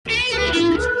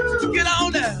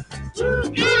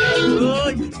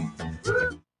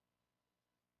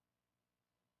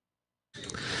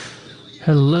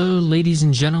Hello, ladies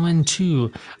and gentlemen,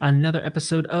 to another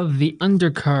episode of the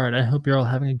Undercard. I hope you're all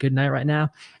having a good night right now.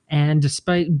 And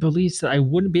despite beliefs that I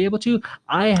wouldn't be able to,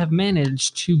 I have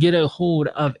managed to get a hold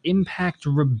of Impact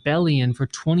Rebellion for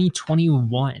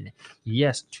 2021.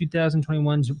 Yes,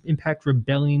 2021's Impact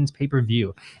Rebellion's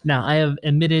pay-per-view. Now, I have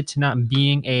admitted to not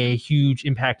being a huge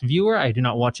Impact viewer. I do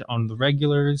not watch it on the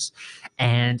regulars,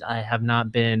 and I have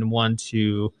not been one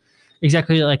to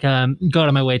exactly go out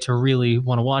of my way to really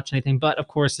want to watch anything. But of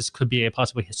course, this could be a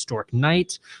possibly historic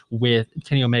night with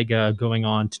Kenny Omega going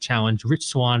on to challenge Rich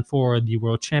Swann for the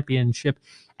World Championship.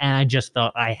 And I just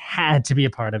thought I had to be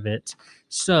a part of it.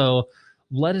 So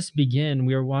let us begin.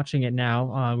 We are watching it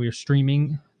now. We are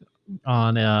streaming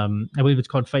on, I believe it's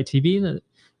called Fight TV, if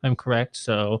I'm correct.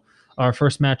 So our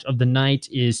first match of the night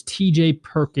is TJ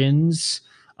Perkins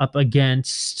up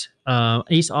against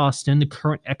Ace Austin, the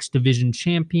current X Division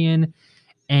champion,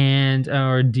 and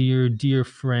our dear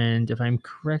friend, if I'm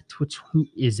correct, who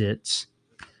is it?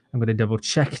 I'm going to double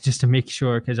check just to make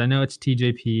sure, because I know it's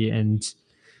TJP, and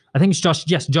I think it's Josh.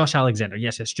 Yes, Josh Alexander.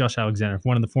 Yes, Josh Alexander,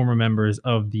 one of the former members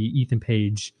of the Ethan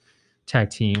Page tag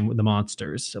team with the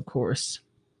Monsters, of course.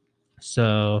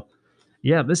 So,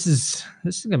 yeah, this is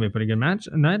going to be a pretty good match.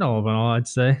 A night all in all, I'd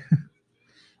say.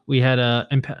 We had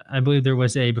I believe there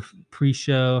was a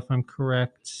pre-show, if I'm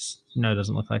correct. No, it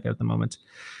doesn't look like it at the moment.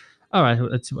 All right,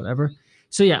 that's whatever.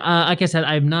 So yeah, like I said,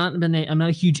 I'm not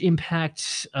a huge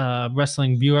Impact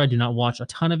wrestling viewer. I do not watch a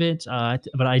ton of it,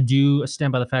 but I do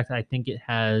stand by the fact that I think it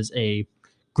has a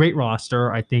great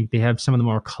roster. I think they have some of the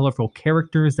more colorful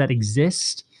characters that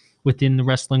exist within the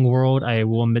wrestling world. I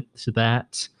will admit to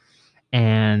that,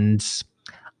 and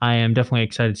I am definitely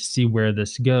excited to see where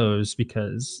this goes,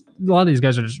 because a lot of these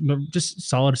guys are just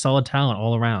solid talent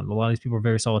all around. A lot of these people are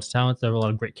very solid talent. They have a lot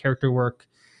of great character work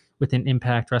within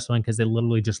Impact Wrestling, because they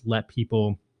literally just let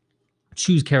people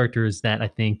choose characters that I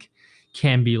think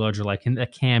can be larger like, and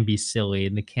that can be silly,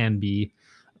 and that can be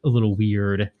a little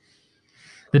weird.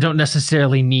 They don't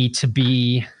necessarily need to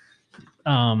be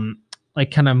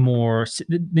kind of more,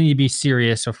 they need to be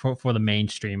serious or for the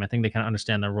mainstream. I think they kind of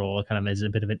understand their role kind of as a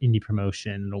bit of an indie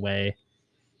promotion in a way.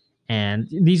 And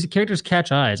these characters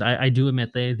catch eyes. I do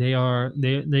admit they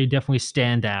definitely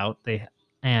stand out.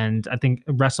 And I think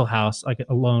Wrestle House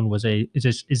alone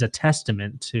is a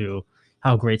testament to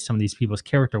how great some of these people's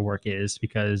character work is,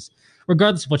 because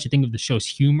regardless of what you think of the show's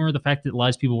humor, the fact that a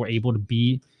lot of people were able to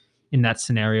be in that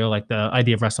scenario, like the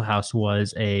idea of Wrestle House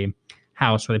was a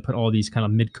house where they put all these kind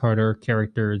of mid-carder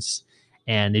characters,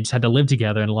 and they just had to live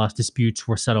together, and a lot of disputes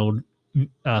were settled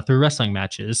through wrestling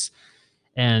matches.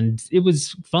 And it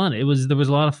was fun. There was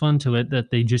a lot of fun to it,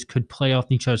 that they just could play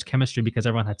off each other's chemistry because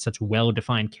everyone had such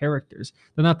well-defined characters.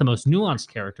 They're not the most nuanced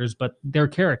characters, but they're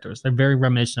characters. They're very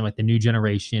reminiscent of like the new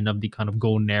generation of the kind of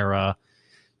golden era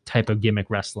type of gimmick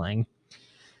wrestling.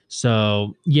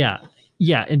 So yeah,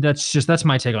 and that's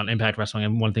my take on Impact Wrestling.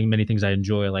 And many things I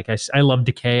enjoy. Like I love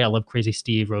Decay, I love Crazy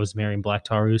Steve, Rosemary, and Black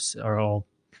Taurus are all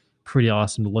pretty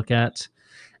awesome to look at,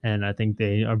 and I think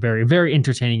they are very, very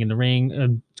entertaining in the ring.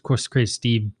 Of course, Crazy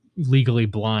Steve, legally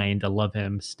blind. I love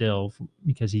him still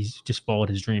because he's just followed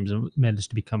his dreams and managed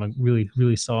to become a really,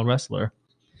 really solid wrestler.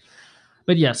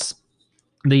 But yes,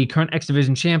 the current X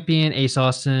Division champion, Ace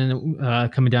Austin,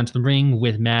 coming down to the ring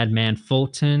with Madman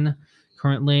Fulton.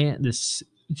 Currently, this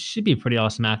should be a pretty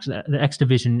awesome match. The X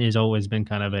Division has always been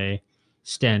kind of a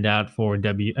standout for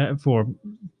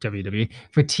WWE,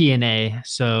 for TNA.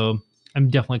 So I'm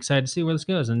definitely excited to see where this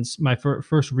goes. And it's my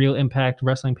first real Impact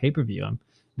Wrestling pay-per-view. I'm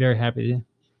very happy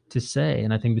to say.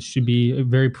 And I think this should be a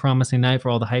very promising night for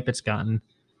all the hype it's gotten.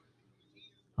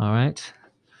 All right.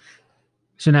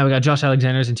 So now we got Josh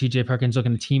Alexander and TJ Perkins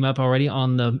looking to team up already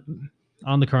on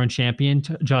the current champion.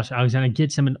 Josh Alexander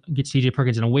gets TJ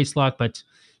Perkins in a waist lock, but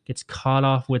gets caught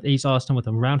off with Ace Austin with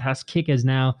a roundhouse kick, as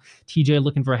now TJ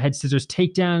looking for a head scissors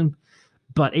takedown,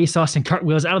 but Ace Austin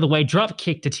cartwheels out of the way, drop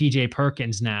kick to TJ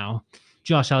Perkins now.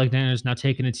 Josh Alexander is now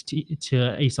taking it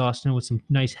to Ace Austin with some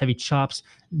nice heavy chops,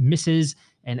 misses,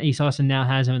 and Ace Austin now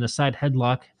has him in the side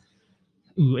headlock.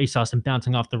 Ooh, Ace Austin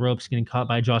bouncing off the ropes, getting caught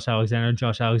by Josh Alexander.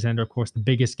 Josh Alexander, of course, the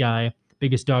biggest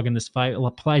dog in this fight,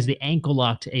 applies the ankle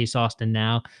lock to Ace Austin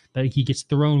now, but he gets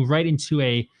thrown right into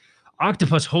a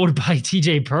octopus hold by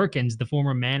TJ Perkins, the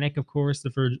former Manic, of course.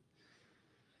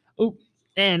 Oh,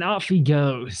 and off he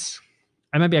goes.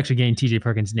 I might be actually getting TJ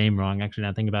Perkins' name wrong, actually, now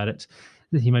I think about it.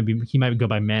 He might go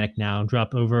by Manic now.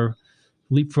 Drop over,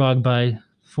 leapfrog by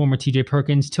former TJ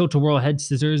Perkins, tilt-a-whirl head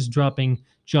scissors, dropping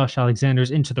Josh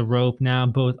Alexander's into the rope now.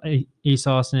 Both Ace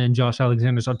Austin and Josh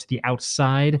Alexander's up to the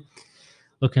outside.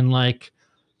 looking like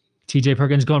TJ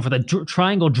Perkins going for the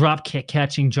triangle drop kick,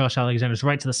 catching Josh Alexander's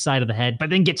right to the side of the head, but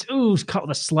then gets caught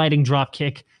with a sliding drop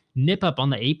kick. Nip up on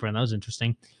the apron. That was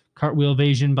interesting. Cartwheel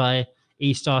evasion by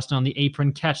Ace Austin on the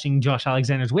apron, catching Josh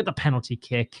Alexander's with a penalty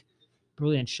kick.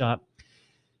 Brilliant shot.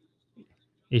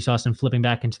 Ace Austin flipping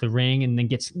back into the ring and then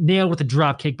gets nailed with a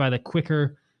drop kick by the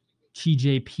quicker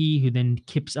TJP, who then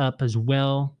kips up as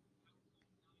well.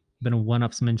 Been a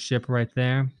one-upsmanship right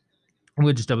there.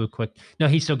 We'll just double quick. No,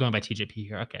 he's still going by TJP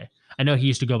here. Okay. I know he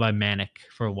used to go by Manic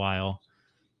for a while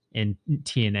in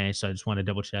TNA, so I just want to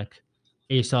double check.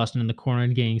 Ace Austin in the corner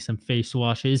getting some face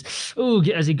washes. Ooh,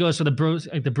 as he goes for the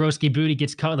broski boot, he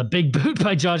gets caught with a big boot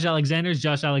by Josh Alexander.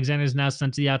 Josh Alexander is now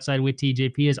sent to the outside with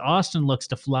TJP as Austin looks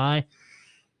to fly.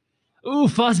 Ooh,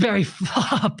 Fosbury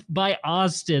flop by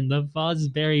Austin. The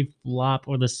Fosbury flop,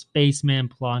 or the Spaceman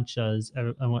plancha,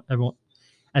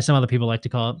 as some other people like to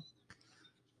call it.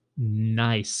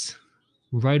 Nice.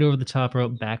 Right over the top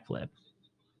rope backflip.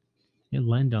 It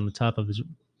landed on the top of his...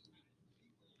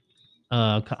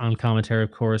 on commentary,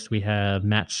 of course, we have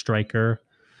Matt Stryker,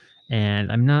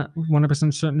 and I'm not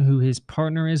 100% certain who his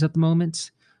partner is at the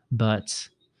moment, but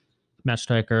Matt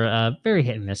Stryker, very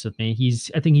hit and miss with me.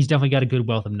 I think he's definitely got a good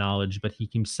wealth of knowledge, but he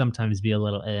can sometimes be a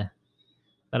little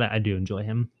But I do enjoy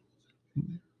him.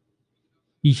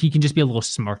 He can just be a little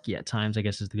smarky at times, I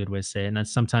guess is the good way to say it. And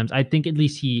that's sometimes, I think at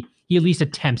least he at least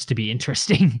attempts to be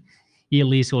interesting. He at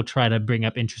least will try to bring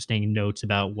up interesting notes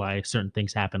about why certain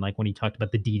things happen. Like when he talked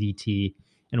about the DDT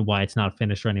and why it's not a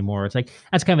finisher anymore. It's like,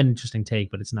 that's kind of an interesting take,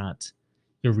 but it's not,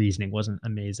 your reasoning wasn't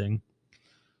amazing.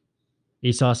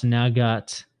 Ace Austin now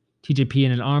got TJP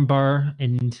in an armbar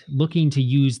and looking to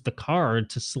use the card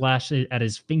to slash it at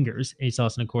his fingers. Ace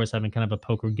Austin, of course, having kind of a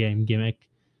poker game gimmick.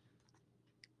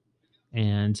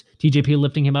 And TJP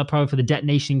lifting him up probably for the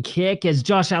detonation kick as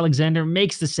Josh Alexander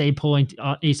makes the save, pulling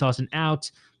Ace Austin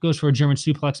out. Goes for a German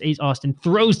suplex. Ace Austin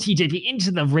throws TJP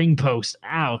into the ring post.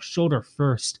 Ow, shoulder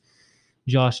first.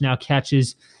 Josh now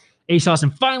catches Ace Austin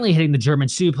finally hitting the German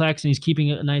suplex, and he's keeping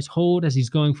a nice hold as he's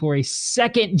going for a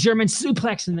second German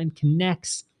suplex and then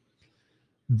connects.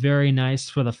 Very nice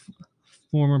for the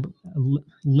former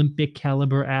Olympic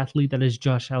caliber athlete that is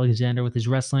Josh Alexander with his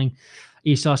wrestling.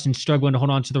 Ace Austin struggling to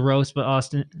hold on to the ropes, but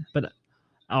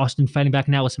Austin fighting back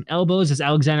now with some elbows as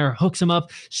Alexander hooks him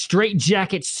up. Straight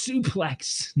jacket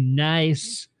suplex.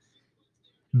 Nice.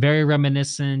 Very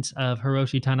reminiscent of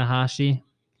Hiroshi Tanahashi,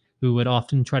 who would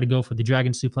often try to go for the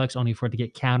dragon suplex only for it to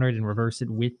get countered and reverse it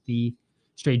with the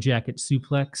straight jacket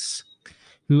suplex.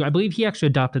 Who I believe he actually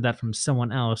adopted that from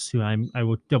someone else who I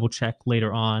will double check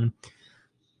later on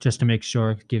just to make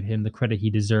sure, give him the credit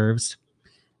he deserves.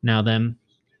 Now then,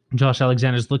 Josh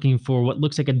Alexander's looking for what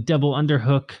looks like a double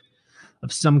underhook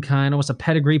of some kind, almost a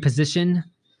pedigree position.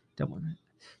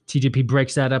 TJP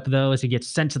breaks that up, though, as he gets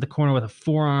sent to the corner with a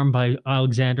forearm by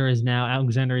Alexander.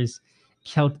 Alexander is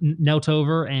knelt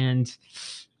over, and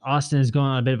Austin is going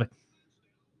on a bit of a...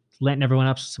 letting everyone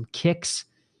up with some kicks.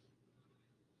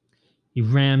 He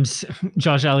rams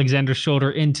Josh Alexander's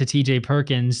shoulder into TJ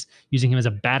Perkins, using him as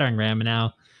a battering ram, and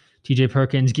now TJ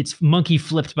Perkins gets monkey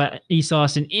flipped by Ace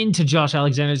Austin into Josh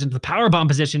Alexander's into the powerbomb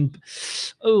position.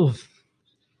 Oh,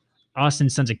 Austin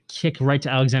sends a kick right to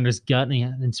Alexander's gut,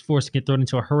 and it's forced to get thrown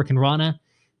into a Hurricane Rana.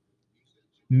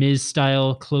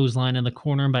 Miz-style clothesline in the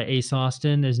corner by Ace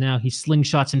Austin, as now he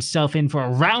slingshots himself in for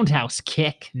a roundhouse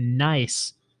kick.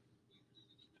 Nice.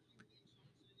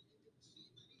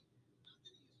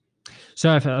 So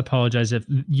I apologize if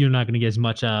you're not going to get as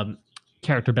much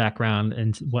character background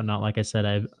and whatnot. Like I said,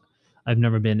 I've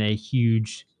never been a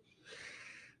huge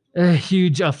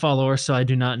follower, so I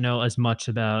do not know as much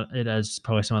about it as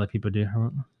probably some other people do.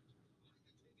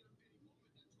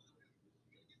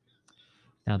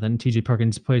 Now then, TJ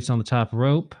Perkins placed on the top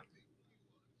rope.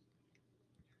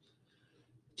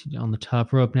 On the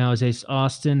top rope now is Ace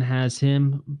Austin, has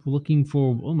him looking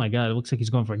for... oh my god, it looks like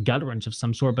he's going for a gut wrench of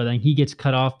some sort, but then he gets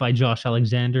cut off by Josh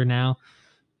Alexander now.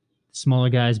 Smaller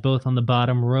guys both on the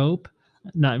bottom rope.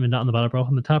 Not on the bottom rope,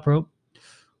 on the top rope.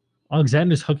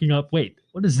 Alexander's hooking up... wait,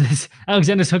 what is this?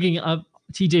 Alexander's hooking up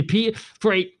TJP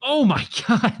for a... oh my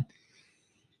god!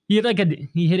 He hit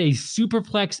a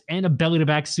superplex and a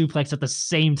belly-to-back suplex at the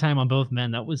same time on both men.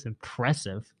 That was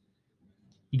impressive.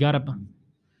 He got up...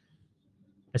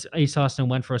 as Ace Austin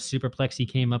went for a superplex, he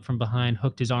came up from behind,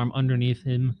 hooked his arm underneath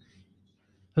him,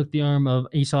 hooked the arm of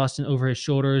Ace Austin over his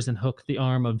shoulders, and hooked the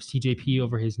arm of TJP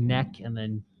over his neck, and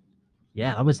then,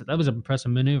 yeah, that was an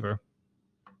impressive maneuver.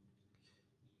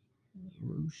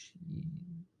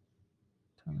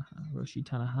 Hiroshi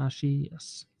Tanahashi,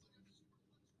 yes.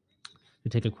 To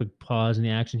take a quick pause in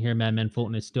the action here, Madman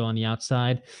Fulton is still on the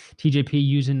outside. TJP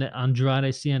using the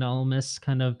Andrade Cien Almas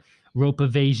kind of rope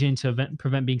evasion to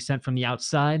prevent being sent from the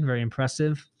outside. Very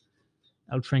impressive.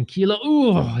 El Tranquilo.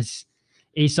 Ooh,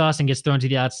 Ace Austin gets thrown to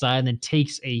the outside and then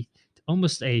takes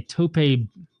almost a tope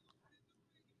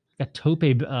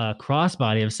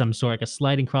crossbody of some sort, like a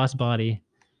sliding crossbody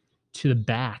to the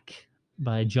back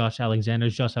by Josh Alexander.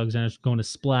 Josh Alexander's going to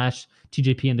splash.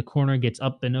 TJP in the corner gets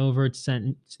up and over. It's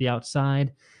sent to the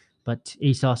outside, but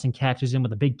Ace Austin catches him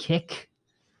with a big kick.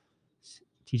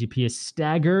 TJP is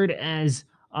staggered as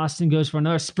Austin goes for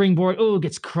another springboard. Oh,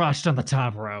 gets crushed on the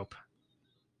top rope.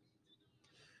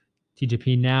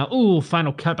 TJP now. Oh,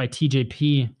 final cut by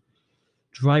TJP,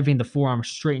 driving the forearm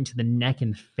straight into the neck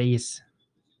and face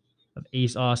of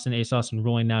Ace Austin. Ace Austin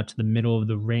rolling now to the middle of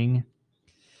the ring.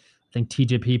 I think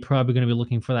TJP probably going to be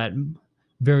looking for that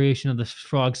variation of the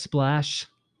frog splash.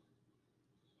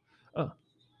 Oh,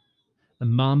 the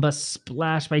Mamba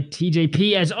splash by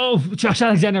TJP as, Josh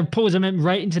Alexander pulls him in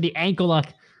right into the ankle lock.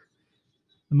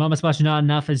 The Mamba splash not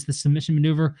enough as the submission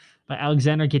maneuver by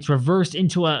Alexander gets reversed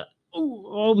into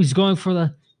he's going for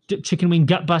the chicken wing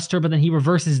gut buster, but then he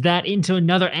reverses that into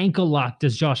another ankle lock,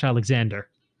 does Josh Alexander.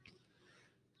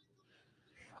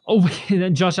 And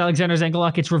then Josh Alexander's ankle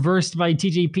lock gets reversed by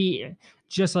TJP,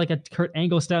 just like a Kurt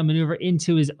Angle style maneuver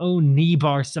into his own knee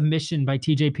bar. Submission by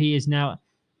TJP is now.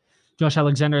 Josh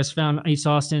Alexander has found Ace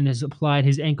Austin, has applied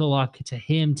his ankle lock to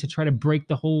him to try to break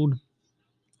the hold.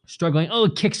 Struggling.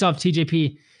 Kicks off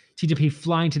TJP. TJP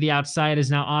flying to the outside as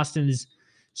now Austin is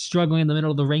struggling in the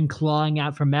middle of the ring, clawing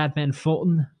out for Madman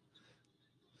Fulton.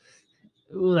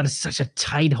 That is such a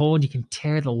tight hold. You can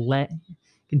tear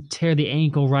the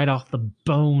ankle right off the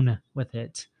bone with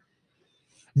it.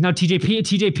 Now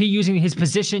TJP using his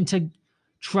position to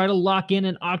try to lock in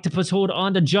an octopus hold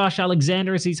onto Josh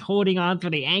Alexander as he's holding on for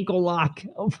the ankle lock.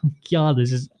 Oh my God,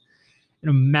 this is an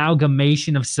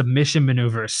amalgamation of submission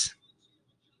maneuvers.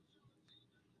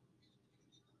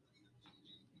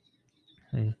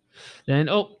 Then,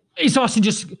 Ace Austin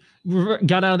just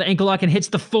got out of the ankle lock and hits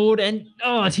the fold, and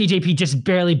TJP just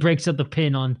barely breaks up the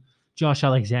pin on Josh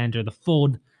Alexander. The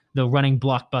fold, the running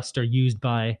blockbuster used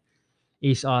by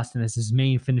Ace Austin as his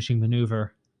main finishing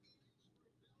maneuver.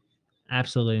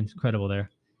 Absolutely incredible there.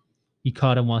 He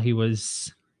caught him while he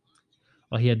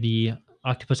had the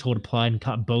octopus hold applied and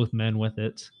caught both men with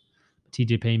it.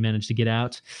 TJP managed to get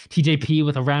out. TJP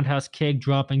with a roundhouse kick,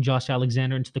 dropping Josh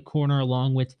Alexander into the corner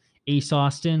along with Ace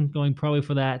Austin, going probably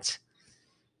for that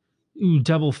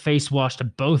double face wash to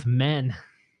both men.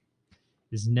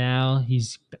 He's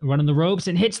running the ropes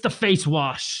and hits the face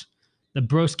wash. The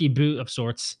broski boot of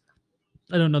sorts.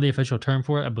 I don't know the official term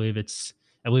for it. I believe it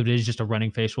is just a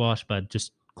running face wash, but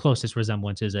just closest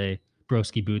resemblance is a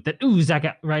broski boot that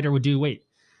Zack Ryder would do. Wait,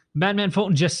 Madman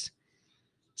Fulton just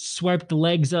swiped the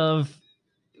legs of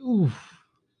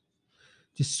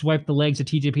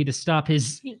TJP to stop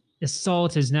his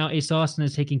assault, as now Ace Austin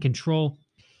is taking control,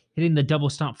 hitting the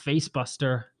double stomp face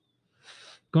buster,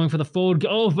 going for the fold.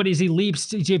 But as he leaps,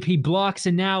 TJP blocks,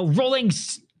 and now rolling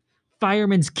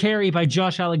fireman's carry by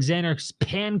Josh Alexander,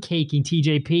 pancaking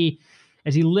TJP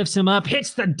as he lifts him up,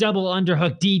 hits the double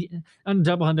underhook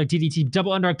DDT,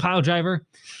 double underhook pile driver.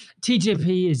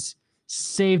 TJP is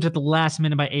saved at the last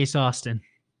minute by Ace Austin.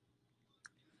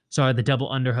 Sorry, the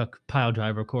double underhook pile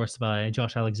driver, of course, by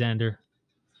Josh Alexander.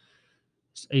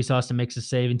 Ace Austin makes a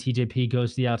save, and TJP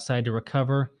goes to the outside to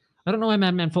recover. I don't know why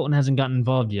Madman Fulton hasn't gotten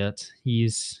involved yet.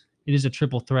 It is a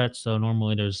triple threat, so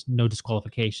normally there's no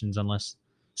disqualifications unless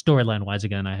storyline-wise,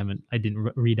 again, I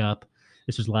didn't read up.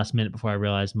 This was last minute before I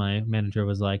realized my manager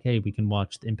was like, hey, we can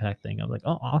watch the Impact thing. I was like,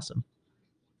 oh, awesome.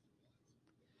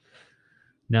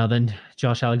 Now then,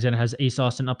 Josh Alexander has Ace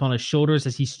Austin up on his shoulders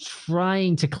as he's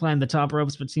trying to climb the top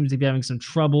ropes, but seems to be having some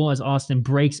trouble as Austin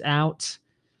breaks out.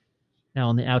 Now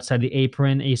on the outside of the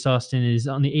apron, Ace Austin is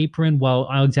on the apron while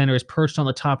Alexander is perched on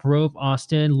the top rope.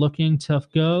 Austin looking tough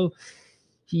go.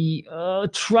 He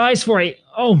tries for I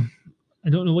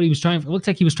don't know what he was trying for. It looks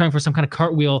like he was trying for some kind of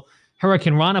cartwheel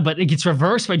Hurricane Rana, but it gets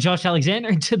reversed by Josh Alexander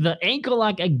into the ankle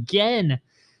lock again.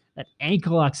 That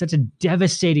ankle lock, such a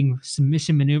devastating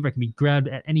submission maneuver, can be grabbed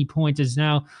at any point. Is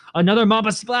now another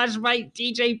Mamba splash by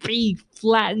TJP,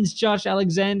 flattens Josh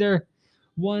Alexander.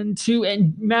 1, 2,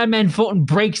 and Madman Fulton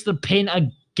breaks the pin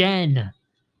again.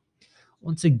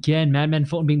 Once again, Madman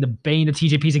Fulton being the bane of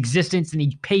TJP's existence, and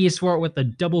he pays for it with the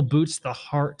double boots to the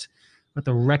heart with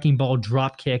the wrecking ball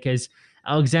drop kick as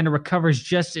Alexander recovers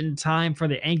just in time for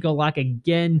the ankle lock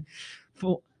again,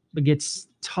 but gets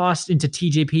tossed into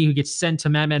TJP, who gets sent to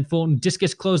Madman Fulton.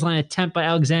 Discus clothesline attempt by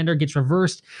Alexander gets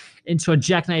reversed into a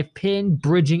jackknife pin.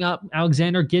 Bridging up,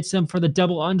 Alexander gets him for the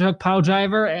double underhook pile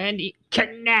driver, and he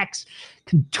connects,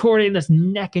 contorting this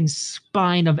neck and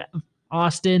spine of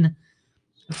Austin.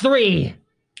 3.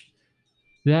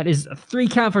 That is a 3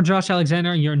 count for Josh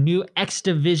Alexander, your new X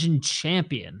Division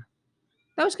champion.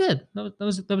 That was good. That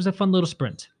was a fun little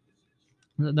sprint.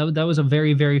 That was a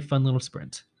very, very fun little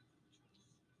sprint.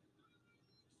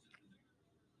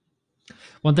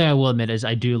 One thing I will admit is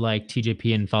I do like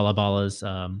TJP and Falabala's.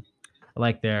 I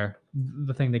like the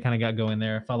thing they kind of got going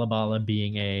there. Falabala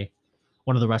being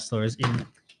one of the wrestlers in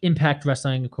Impact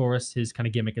Wrestling, of course. His kind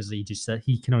of gimmick is he just said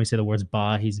he can only say the words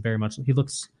 "ba." He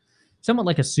looks somewhat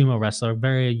like a sumo wrestler,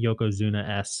 very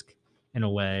Yokozuna-esque in a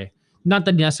way. Not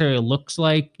that he necessarily looks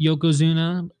like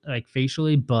Yokozuna, like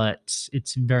facially, but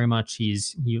it's very much he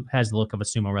has the look of a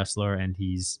sumo wrestler, and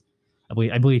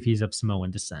I believe he's of Samoan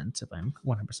descent, if I'm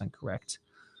 100% correct.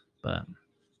 But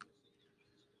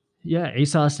yeah,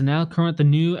 Ace Austin now the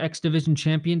new X Division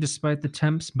champion, despite the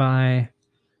attempts by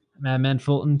Madman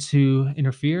Fulton to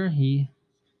interfere. He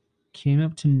came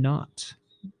up to not.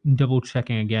 Double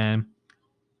checking again.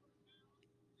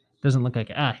 Doesn't look like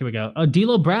here we go. Oh,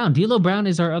 D'Lo Brown. D'Lo Brown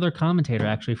is our other commentator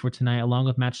actually for tonight, along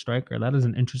with Matt Stryker. That is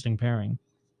an interesting pairing.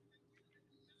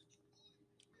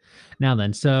 Now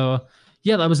then, so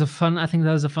yeah, I think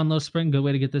that was a fun little sprint. Good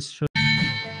way to get this show.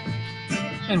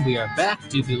 And we are back,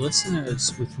 doobie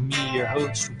listeners, with me, your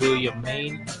host, William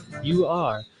Main. You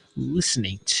are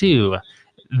listening to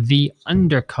the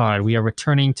Undercard. We are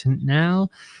returning to now.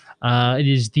 It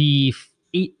is the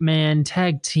 8-man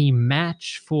tag team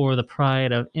match for the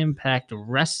Pride of Impact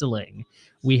Wrestling.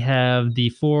 We have the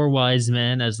 4 wise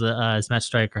men, as Matt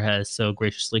Stryker has so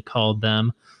graciously called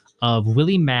them, of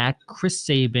Willie Mack, Chris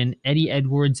Sabin, Eddie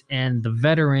Edwards, and the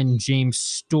veteran James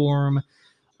Storm,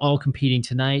 all competing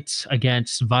tonight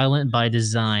against Violent by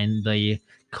Design, the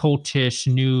cultish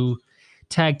new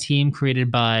tag team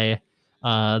created by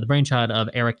the brainchild of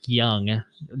Eric Young,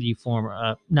 the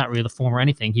former, not really the former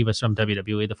anything, he was from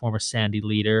WWE, the former Sandy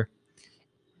leader.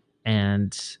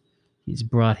 And he's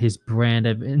brought his brand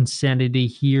of insanity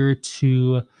here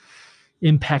to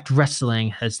Impact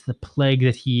Wrestling as the plague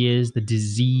that he is, the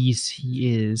disease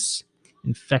he is,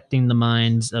 infecting the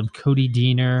minds of Cody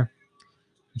Deaner,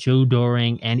 Joe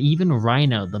Doring, and even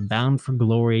Rhino, the Bound for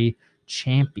Glory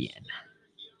champion.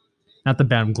 Not the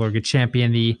Bound for Glory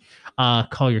champion, the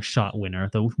Call Your Shot winner,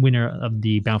 the winner of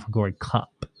the Bound for Glory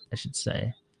Cup, I should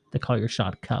say. The Call Your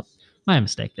Shot Cup. My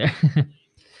mistake there.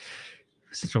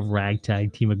 Such a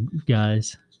ragtag team of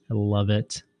guys. I love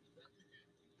it.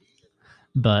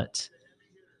 But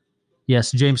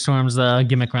yes, James Storm's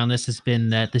gimmick around this has been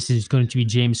that this is going to be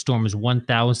James Storm's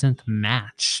 1,000th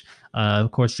match.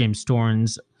 Of course, James Storm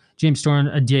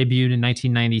debuted in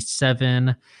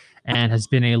 1997 and has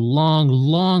been a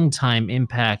long time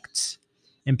Impact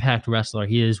wrestler.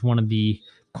 He is one of the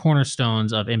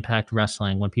cornerstones of Impact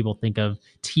Wrestling. When people think of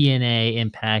TNA,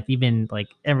 Impact, even like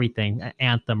everything,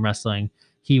 Anthem Wrestling,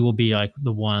 he will be like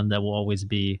the one that will always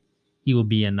be. He will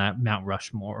be in that Mount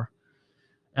Rushmore.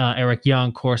 Eric Young,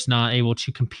 of course, not able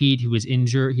to compete. He was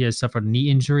injured. He has suffered a knee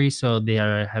injury, so they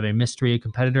have a mystery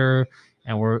competitor,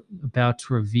 and we're about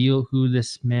to reveal who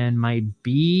this man might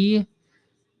be.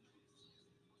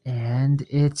 And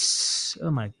it's oh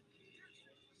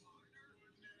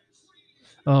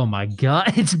my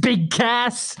god, it's Big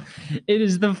Cass. It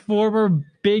is the former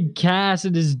Big Cass.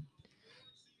 It is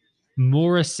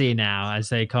Morrissey now, as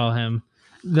they call him.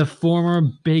 The former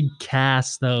Big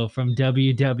Cass, though, from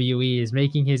WWE is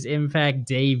making his Impact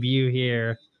debut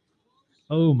here.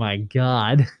 Oh my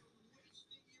god.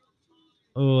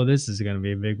 Oh, this is going to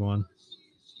be a big one.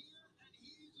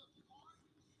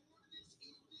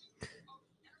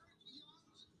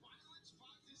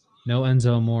 No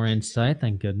Enzo Amore in sight,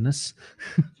 thank goodness.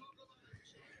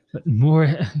 But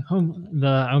I'm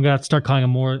gonna have to start calling him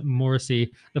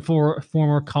Morrissey, the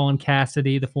former Colin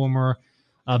Cassidy, the former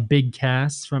Big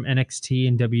Cass from NXT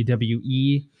and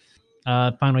WWE.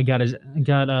 Finally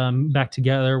got back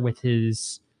together with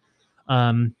his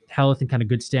health and kind of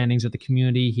good standings with the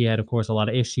community. He had, of course, a lot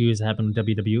of issues that happened with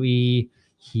WWE.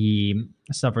 He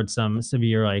suffered some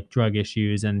severe drug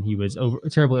issues, and he was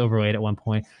terribly overweight at one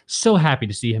point. So happy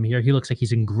to see him here. He looks like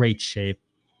he's in great shape.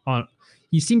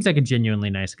 He seems like a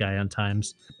genuinely nice guy on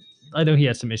times. I know he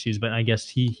has some issues, but I guess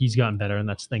he's gotten better, and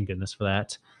that's thank goodness for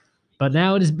that. But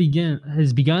now it has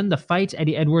begun the fight.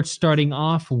 Eddie Edwards starting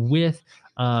off with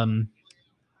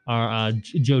our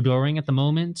Joe Doring at the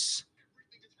moment.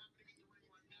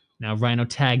 Now Rhino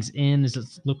tags in, as it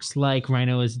looks like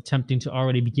Rhino is attempting to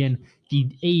already begin the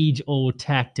age-old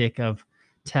tactic of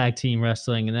tag team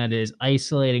wrestling, and that is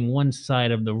isolating one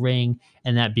side of the ring,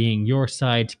 and that being your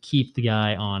side to keep the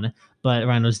guy on. But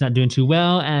Rhino's not doing too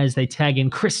well as they tag in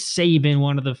Chris Sabin,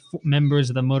 one of the members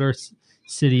of the Motor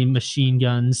City Machine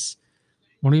Guns.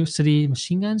 Motor City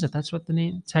Machine Guns, if that's what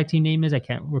the tag team name is. I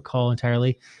can't recall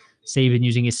entirely. Sabin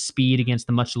using his speed against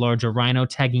the much larger Rhino,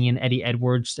 tagging in Eddie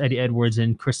Edwards. Eddie Edwards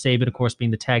and Chris Sabin, of course,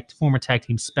 being the former tag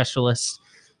team specialists.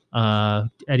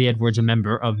 Eddie Edwards, a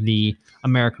member of the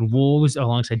American Wolves,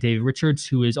 alongside David Richards,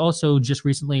 who is also just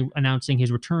recently announcing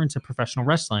his return to professional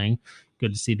wrestling.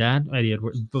 Good to see that. Eddie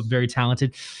Edwards, both very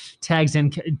talented. Tags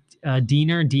in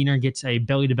Diener. Diener gets a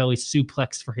belly-to-belly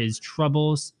suplex for his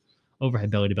troubles.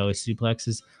 Overhead belly-to-belly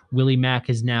suplexes. Willie Mack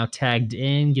is now tagged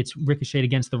in, gets ricocheted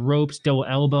against the ropes, double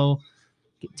elbow.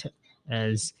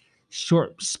 As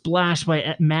short splash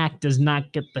by Mack does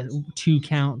not get the 2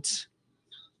 count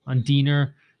on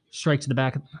Diener. Strike to the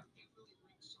back.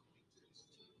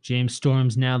 James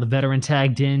Storm's now the veteran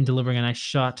tagged in, delivering a nice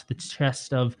shot to the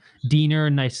chest of Diener.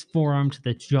 Nice forearm to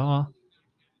the jaw.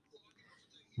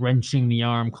 Wrenching the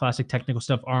arm. Classic technical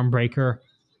stuff. Arm breaker.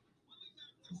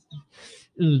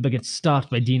 But gets stopped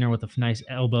by Diener with a nice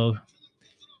elbow.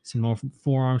 Some more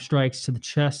forearm strikes to the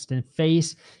chest and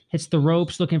face. Hits the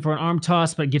ropes looking for an arm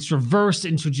toss, but gets reversed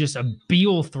into just a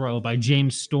Beal throw by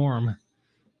James Storm.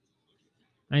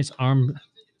 Nice arm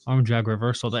drag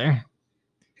reversal there.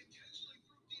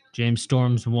 James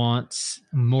Storms wants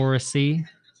Morrissey.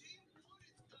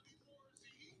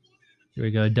 Here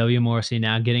we go. W. Morrissey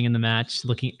now getting in the match,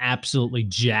 looking absolutely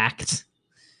jacked.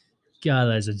 God,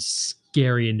 that is a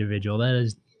scary individual. That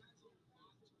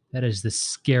is the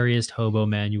scariest hobo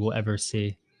man you will ever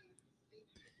see.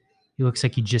 He looks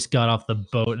like he just got off the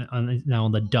boat now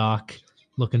on the dock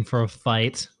looking for a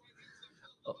fight.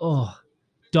 Oh,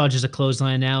 dodges a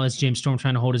clothesline now as James Storm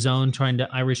trying to hold his own, trying to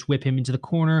Irish whip him into the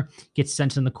corner. Gets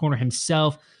sent in the corner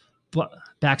himself.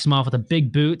 Backs him off with a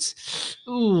big boot.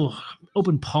 Ooh,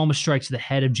 open palm strike to the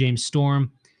head of James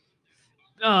Storm.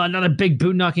 Oh, another big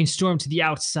boot knocking Storm to the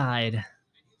outside.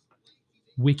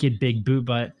 Wicked big boot,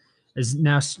 but as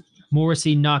now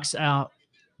Morrissey knocks out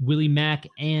Willie Mack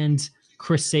and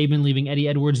Chris Sabin, leaving Eddie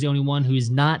Edwards the only one who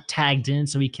is not tagged in,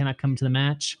 so he cannot come to the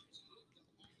match.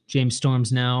 James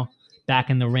Storm's now back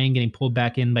in the ring, getting pulled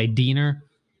back in by Diener.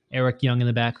 Eric Young in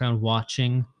the background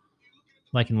watching,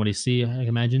 liking what he sees, I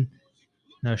imagine.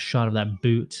 Another shot of that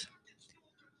boot.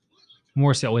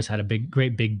 Morrissey always had a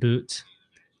great big boot.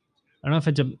 I don't know if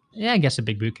it's I guess a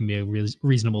big boot can be a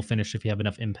reasonable finish if you have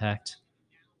enough impact.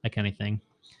 That kind of thing.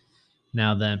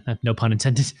 Now then, no pun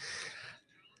intended.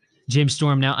 James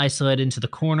Storm now isolated into the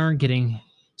corner, getting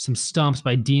some stomps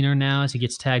by Diener now as he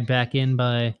gets tagged back in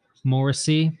by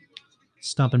Morrissey.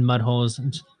 Stomping mud holes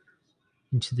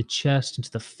into the chest,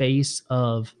 into the face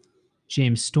of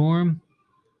James Storm.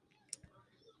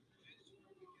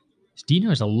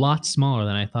 Diener is a lot smaller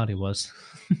than I thought he was.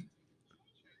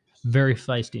 Very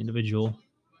feisty individual.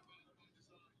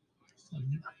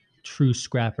 True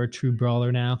scrapper, true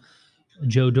brawler now.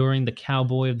 Joe Doring, the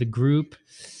cowboy of the group,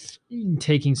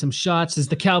 taking some shots as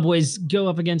the Cowboys go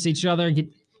up against each other. Get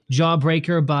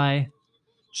jawbreaker by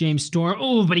James Storm.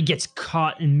 Oh, but he gets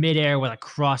caught in midair with a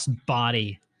cross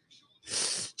body.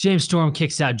 James Storm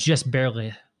kicks out just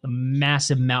barely. The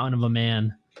massive mountain of a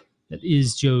man that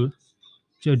is Joe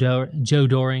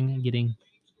Doring,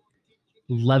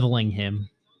 leveling him.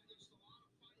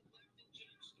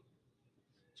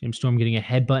 James Storm getting a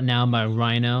headbutt now by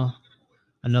Rhino.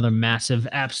 Another massive,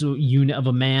 absolute unit of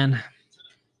a man.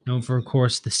 Known for, of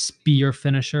course, the spear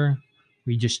finisher,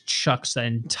 where he just chucks that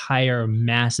entire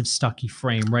massive stocky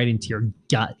frame right into your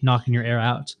gut, knocking your air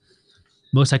out.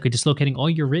 Most likely dislocating all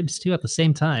your ribs, too, at the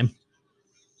same time.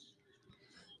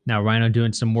 Now Rhino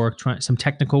doing some work, some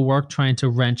technical work, trying to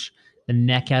wrench the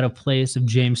neck out of place of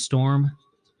James Storm.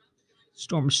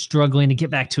 Storm struggling to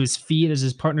get back to his feet as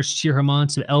his partners cheer him on.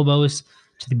 Some elbows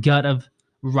to the gut of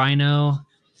Rhino.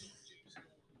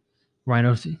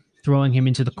 Rhino throwing him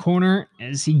into the corner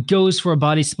as he goes for a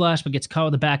body splash but gets caught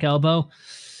with a back elbow.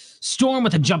 Storm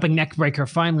with a jumping neck breaker,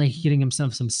 finally getting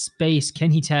himself some space. Can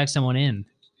he tag someone in?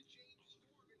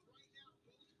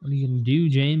 What are you going to do,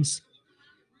 James?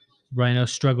 Rhino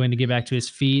struggling to get back to his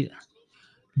feet.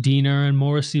 Diener and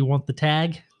Morrissey want the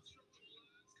tag.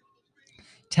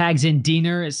 Tags in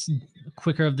Diener, is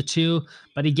quicker of the two,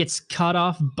 but he gets cut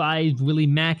off by Willie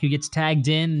Mack, who gets tagged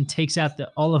in and takes out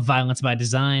all of Violence by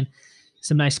Design.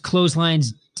 Some nice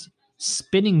clotheslines,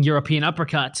 spinning European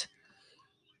uppercut.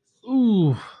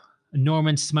 Ooh, a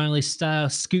Norman Smiley style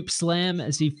scoop slam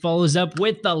as he follows up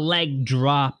with the leg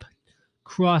drop.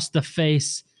 Across the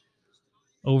face.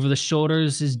 Over the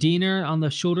shoulders is Diener on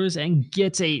the shoulders and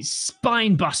gets a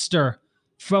spine buster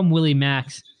from Willie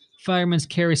Mack. Fireman's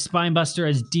carry spinebuster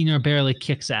as Diener barely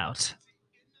kicks out.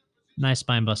 Nice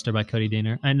spinebuster by Cody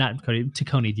Diener. Not Cody,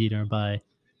 Taconi Diener by...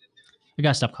 I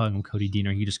gotta stop calling him Cody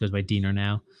Diener. He just goes by Diener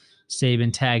now.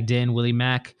 Sabin tagged in. Willie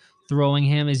Mack throwing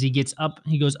him as he gets up.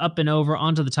 He goes up and over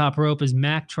onto the top rope as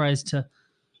Mack tries to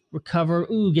recover.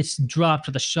 Ooh, gets dropped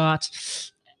with a shot.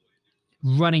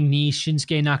 Running knee,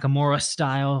 Shinsuke Nakamura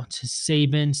style to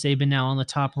Sabin. Sabin now on the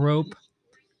top rope.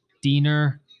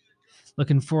 Diener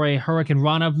looking for a Hurricane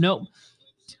Rana. Nope.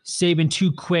 Sabin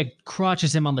too quick.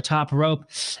 Crotches him on the top rope.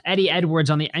 Eddie Edwards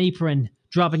on the apron,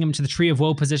 dropping him to the Tree of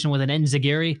Woe position with an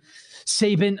enziguri.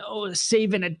 Sabin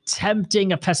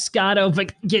attempting a pescado,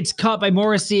 but gets caught by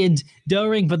Morrissey and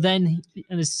Doering, but then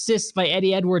an assist by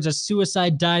Eddie Edwards, a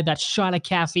suicide dive, that shot of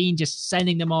caffeine, just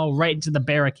sending them all right into the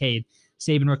barricade.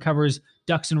 Sabin recovers,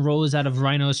 ducks and rolls out of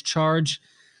Rhino's charge.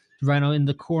 Rhino in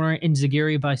the corner,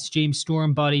 enziguri by James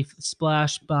Storm, body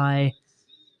splash by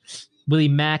Willie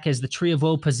Mack as the Tree of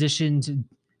Woe positioned.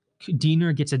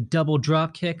 Diener gets a double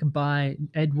drop kick by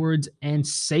Edwards and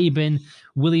Sabin.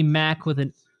 Willie Mack with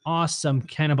an awesome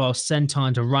cannonball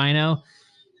senton to Rhino.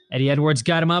 Eddie Edwards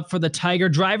got him up for the Tiger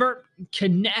Driver.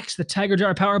 Connects the Tiger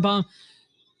Driver powerbomb.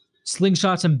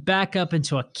 Slingshots him back up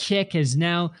into a kick as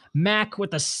now Mack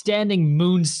with a standing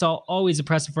moonsault. Always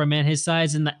impressive for a man his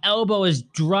size. And the elbow is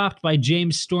dropped by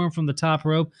James Storm from the top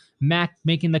rope. Mack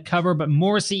making the cover, but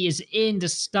Morrissey is in to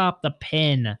stop the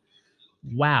pin.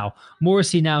 Wow.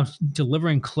 Morrissey now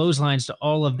delivering clotheslines to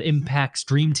all of the Impact's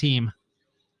Dream Team.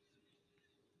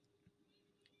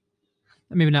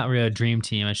 Maybe not really a dream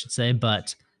team, I should say,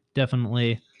 but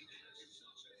definitely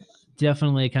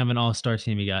kind of an all-star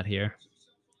team you got here.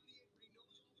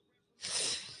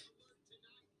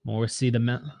 Morrissey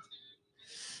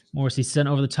sent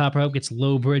over the top rope, gets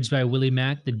low bridged by Willie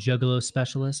Mack, the Juggalo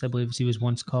specialist, I believe as he was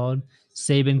once called.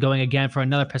 Sabin going again for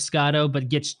another pescado, but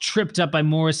gets tripped up by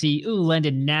Morrissey. Ooh,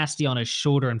 landed nasty on his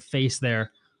shoulder and face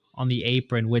there on the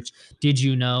apron, which, did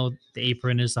you know the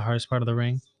apron is the hardest part of the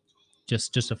ring?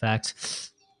 Just a fact.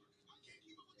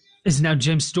 This is now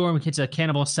Jim Storm hits a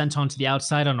cannibal senton to the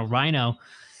outside on a Rhino.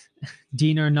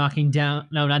 Doering knocking down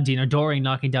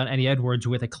Eddie Edwards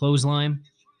with a clothesline.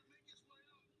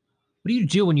 What do you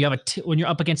do when you have when you're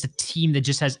up against a team that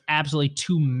just has absolutely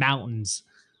two mountains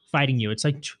fighting you? It's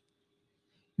like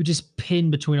you're just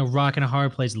pinned between a rock and a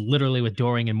hard place, literally, with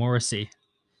Doering and Morrissey.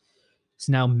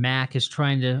 So now Mack is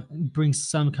trying to bring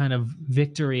some kind of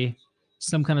victory,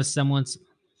 some kind of semblance.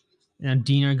 And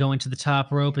Diener going to the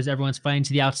top rope as everyone's fighting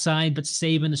to the outside, but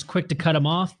Sabin is quick to cut him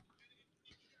off.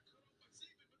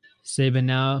 Sabin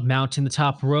now mounting the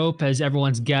top rope as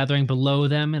everyone's gathering below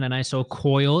them in a nice old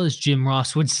coil, as Jim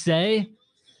Ross would say.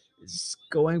 Is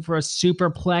going for a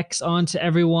superplex onto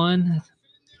everyone.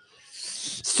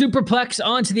 Superplex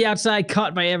onto the outside,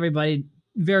 caught by everybody.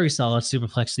 Very solid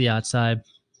superplex to the outside.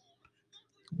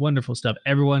 Wonderful stuff.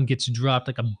 Everyone gets dropped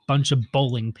like a bunch of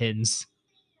bowling pins.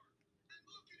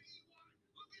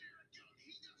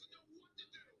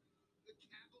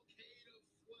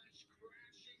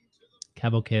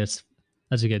 Cavalcade.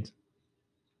 That's a good.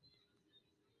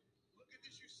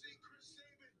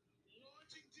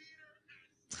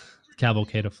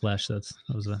 Cavalcade of Flesh. That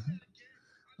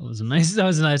was nice. That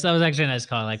was actually a nice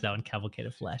call. I like that one. Cavalcade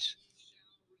of Flesh.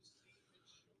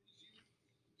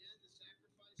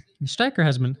 Striker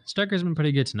has been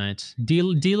pretty good tonight.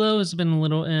 D'Lo has been a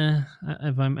little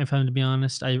if I'm to be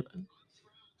honest.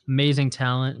 Amazing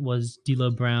talent was D'Lo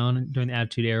Brown during the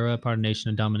Attitude Era, part of Nation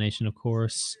of Domination, of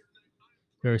course.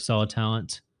 Very solid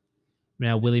talent.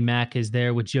 Now Willie Mack is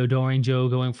there with Joe Doering. Joe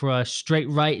going for a straight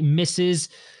right, misses.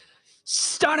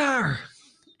 Stunner!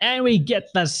 And we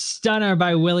get the stunner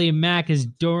by Willie Mack as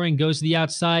Doering goes to the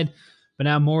outside. But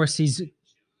now Morrissey's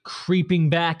creeping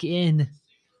back in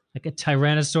like a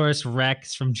Tyrannosaurus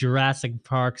Rex from Jurassic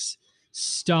Park's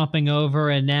stomping over.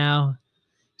 And now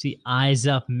he eyes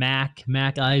up Mack.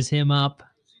 Mack eyes him up.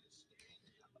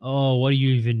 Oh, what do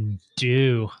you even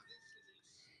do?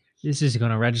 This is going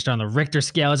to register on the Richter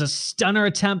scale as a stunner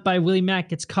attempt by Willie Mack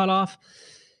gets cut off.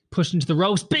 Pushed into the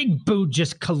ropes. Big boot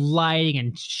just colliding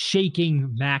and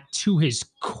shaking Mack to his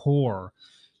core.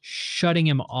 Shutting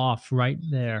him off right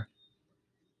there.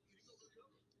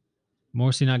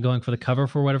 Morrissey not going for the cover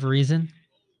for whatever reason.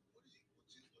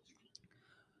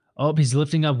 Oh, he's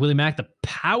lifting up Willie Mack. The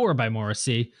power by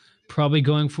Morrissey. Probably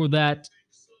going for that.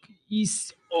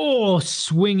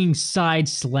 Swinging side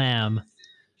slam.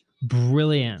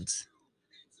 Brilliant.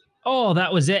 Oh,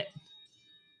 that was it.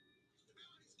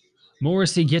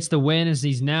 Morrissey gets the win as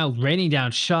he's now raining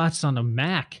down shots on the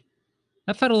Mack.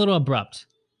 That felt a little abrupt.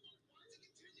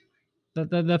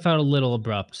 That felt a little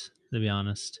abrupt, to be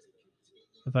honest.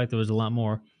 In fact, there was a lot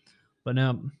more. But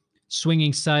now,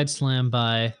 swinging side slam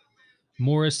by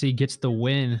Morrissey gets the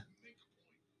win.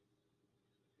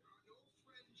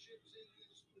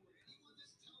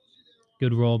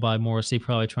 Good roll by Morrissey,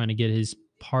 probably trying to get his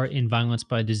part in Violence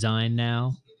by Design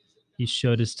now. He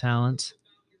showed his talent.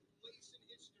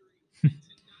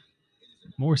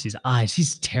 Morrissey's eyes,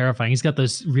 he's terrifying. He's got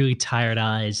those really tired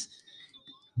eyes.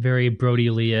 Very Brody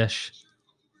Lee-ish.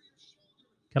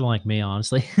 Kind of like me,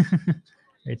 honestly.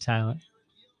 Very tired.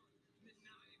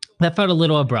 That felt a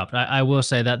little abrupt. I will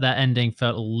say that that ending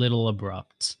felt a little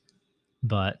abrupt.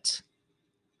 But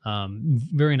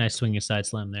very nice swinging side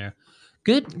slam there.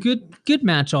 Good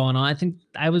match all in all. I think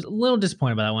I was a little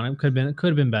disappointed by that one. It could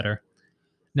have been better.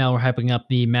 Now we're hyping up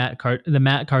the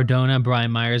Matt Cardona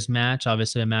Brian Myers match.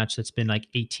 Obviously, a match that's been like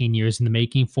 18 years in the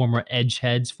making. Former edge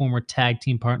heads, former tag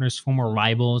team partners, former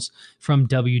rivals from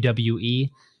WWE.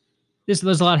 There's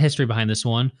a lot of history behind this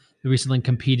one. They recently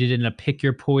competed in a pick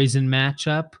your poison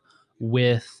matchup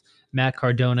with Matt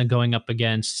Cardona going up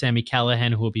against Sami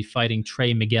Callihan, who will be fighting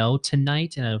Trey Miguel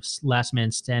tonight in a last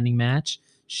man standing match.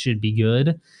 Should be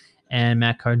good. And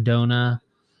Matt Cardona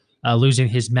losing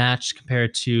his match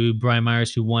compared to Brian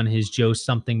Myers, who won his Joe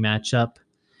Something matchup.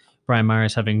 Brian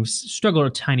Myers having struggled a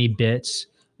tiny bit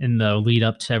in the lead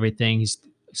up to everything. He's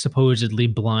supposedly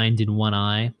blind in one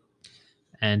eye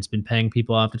and has been paying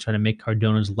people off to try to make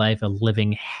Cardona's life a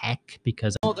living heck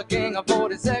because the king of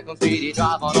 42nd Street, he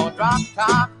drive on a drop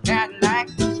top Cadillac.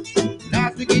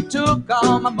 Last week he took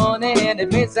all my money and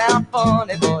it may sound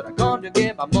funny, but I'm going to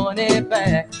get my money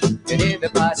back. Can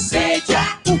everybody say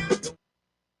Jack?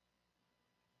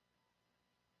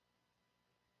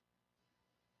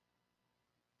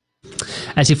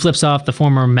 As he flips off the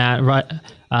former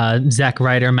Zack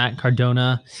Ryder, Matt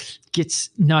Cardona gets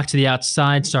knocked to the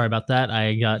outside. Sorry about that.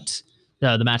 I got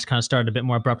the match kind of started a bit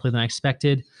more abruptly than I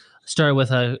expected. Started with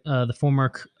the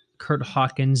former Kurt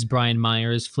Hawkins, Brian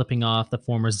Myers, flipping off the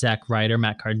former Zack Ryder,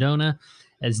 Matt Cardona.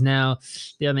 As now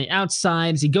on the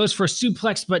outside, as he goes for a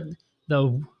suplex, but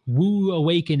the Woo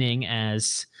Awakening,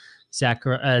 as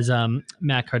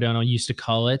Matt Cardona used to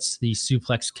call it, the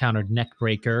suplex countered neck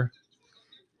breaker.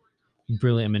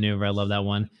 Brilliant maneuver. I love that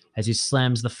one. As he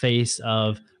slams the face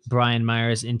of Brian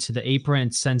Myers into the apron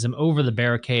and sends him over the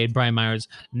barricade. Brian Myers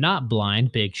not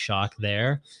blind. Big shock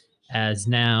there. As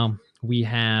now we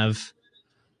have...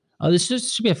 Oh, this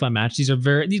should be a fun match. These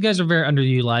guys are very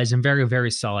underutilized and very,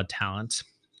 very solid talent.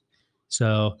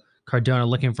 So Cardona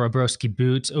looking for a broski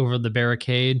boot over the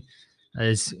barricade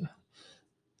as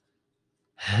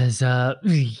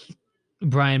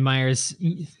Brian Myers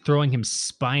throwing him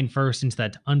spine first into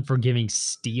that unforgiving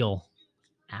steel.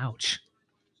 Ouch.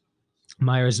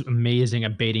 Myers amazing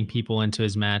at baiting people into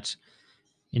his match,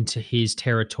 into his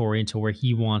territory, into where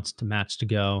he wants the match to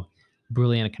go.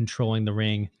 Brilliant at controlling the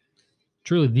ring.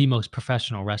 Truly the most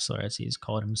professional wrestler, as he's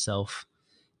called himself.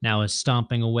 Now is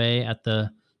stomping away at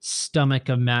the stomach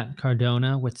of Matt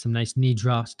Cardona with some nice knee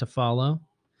drops to follow.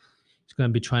 He's going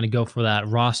to be trying to go for that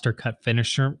roster cut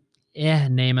finisher.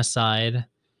 Name aside,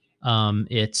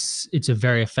 it's a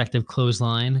very effective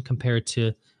clothesline compared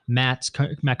to Matt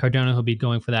Cardona, who'll be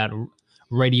going for that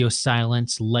radio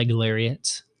silence leg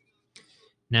lariat.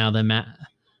 Now the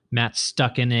Matt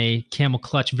stuck in a camel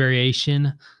clutch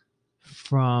variation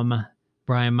from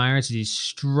Brian Myers. He's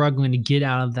struggling to get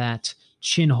out of that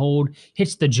chin hold.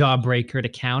 Hits the jawbreaker to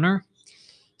counter.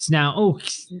 So now,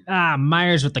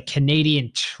 Myers with the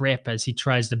Canadian trip as he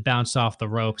tries to bounce off the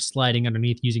rope, sliding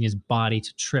underneath, using his body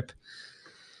to trip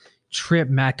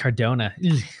Matt Cardona.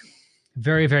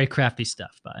 Very, very crafty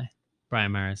stuff by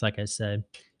Brian Myers. Like I said,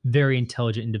 very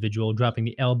intelligent individual. Dropping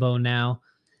the elbow now.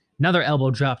 Another elbow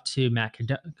drop to Matt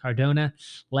Cardona.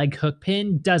 Leg hook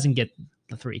pin. Doesn't get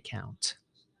the 3 count.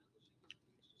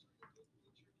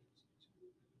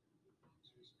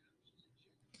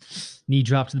 Knee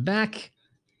drop to the back.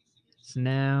 So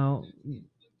now he's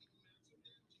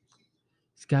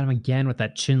got him again with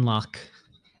that chin lock.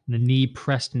 And the knee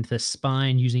pressed into the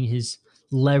spine, using his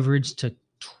leverage to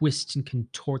twist and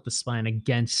contort the spine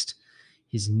against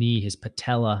his knee, his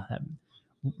patella, that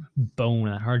bone,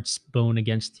 that hard bone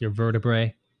against your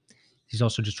vertebrae. He's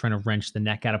also just trying to wrench the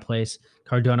neck out of place.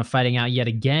 Cardona fighting out yet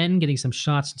again, getting some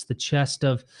shots into the chest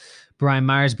of Brian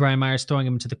Myers. Brian Myers throwing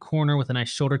him into the corner with a nice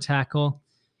shoulder tackle.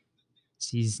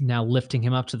 So he's now lifting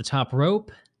him up to the top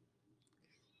rope.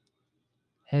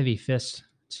 Heavy fist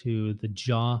to the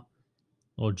jaw.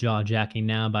 Little jaw jacking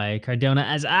now by Cardona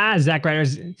as Zack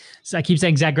Ryder's. So I keep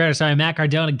saying Zack Ryder. Sorry, Matt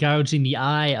Cardona gouging the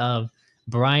eye of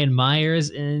Brian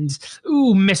Myers and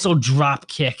missile drop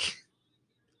kick.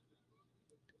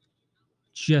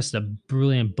 Just a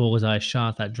brilliant bullseye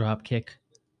shot, that drop kick.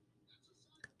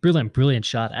 Brilliant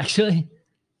shot, actually.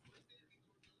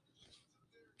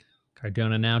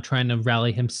 Cardona now trying to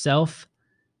rally himself.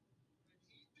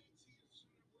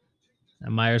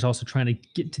 And Myers also trying to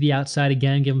get to the outside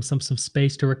again, give him some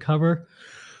space to recover.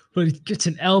 But he gets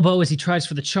an elbow as he tries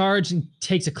for the charge and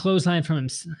takes a clothesline from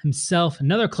himself.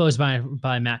 Another clothesline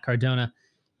by Matt Cardona.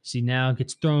 He now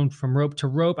gets thrown from rope to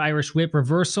rope. Irish whip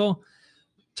reversal.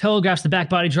 Telegraphs the back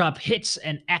body drop. Hits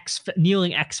an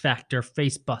kneeling X Factor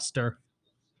face buster.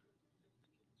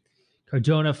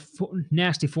 Cardona,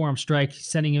 nasty forearm strike,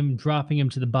 dropping him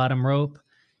to the bottom rope.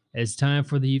 It's time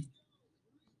for the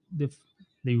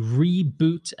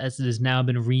reboot, as it has now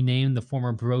been renamed. The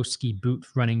former Broski boot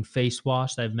running face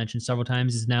wash that I've mentioned several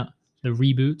times is now the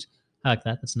reboot. I like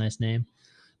that. That's a nice name.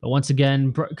 But once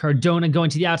again, Cardona going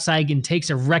to the outside and takes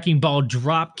a wrecking ball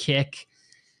drop kick.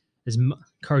 As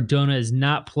Cardona is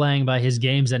not playing by his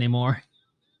games anymore.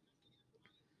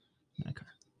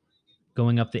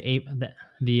 Going up the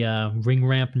ring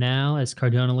ramp now as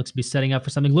Cardona looks to be setting up for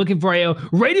something. Looking for a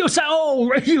radio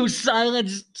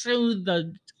silence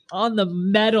on the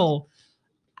metal.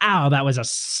 Ow, that was a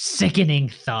sickening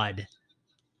thud.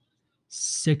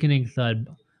 Sickening thud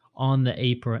on the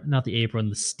apron, not the apron,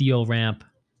 the steel ramp.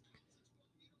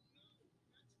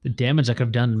 The damage I could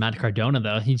have done to Matt Cardona,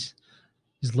 though. He's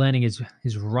landing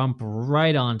his rump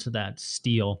right onto that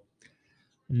steel.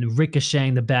 And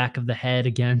ricocheting the back of the head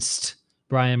against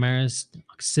Brian Myers'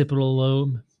 occipital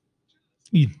lobe.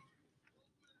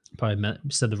 Probably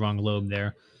said the wrong lobe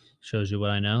there. Shows you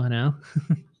what I know now.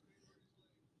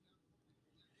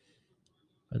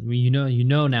 But you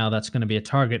know now that's going to be a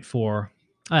target for...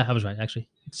 I was right, actually.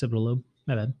 Occipital lobe.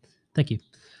 My bad. Thank you.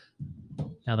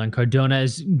 Now then, Cardona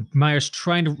is... Myers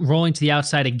rolling to the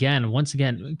outside again. Once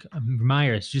again,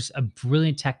 Myers, just a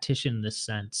brilliant tactician in this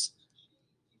sense.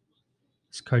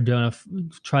 As Cardona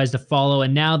tries to follow,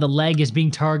 and now the leg is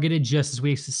being targeted just as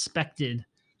we suspected.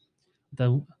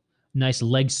 The nice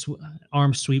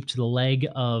arm sweep to the leg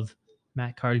of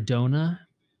Matt Cardona.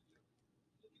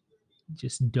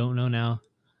 Just don't know now.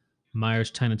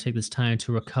 Myers trying to take this time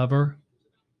to recover.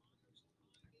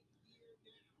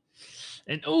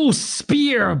 And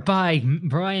spear by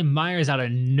Brian Myers out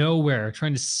of nowhere,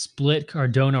 trying to split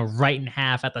Cardona right in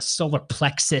half at the solar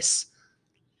plexus.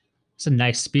 It's a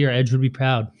nice spear. Edge would be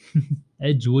proud.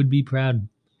 Edge would be proud.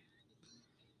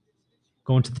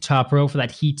 Going to the top row for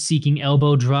that heat-seeking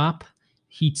elbow drop.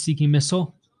 Heat-seeking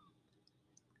missile.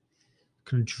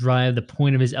 Going to drive the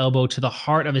point of his elbow to the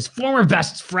heart of his former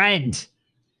best friend.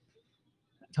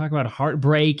 Talk about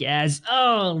heartbreak as,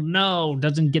 oh no,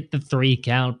 doesn't get the 3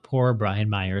 count. Poor Brian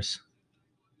Myers.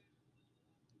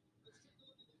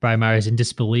 Brian Myers in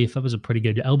disbelief. That was a pretty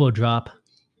good elbow drop.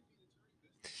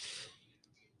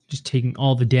 Just taking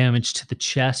all the damage to the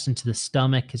chest and to the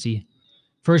stomach as he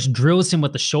first drills him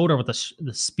with the shoulder with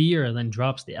the spear and then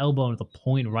drops the elbow with the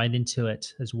point right into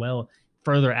it as well,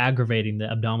 further aggravating the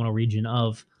abdominal region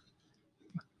of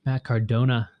Matt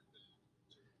Cardona.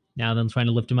 Now then trying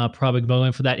to lift him up, probably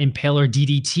going for that Impaler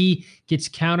DDT, gets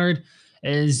countered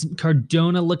as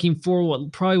Cardona looking for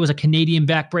what probably was a Canadian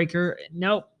backbreaker.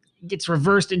 Nope, gets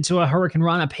reversed into a Hurricane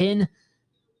Rana pin.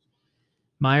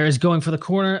 Myers going for the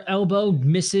corner elbow,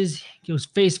 misses, goes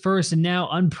face first, and now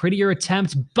unprettier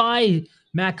attempt by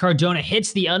Matt Cardona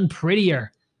hits the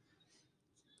unprettier.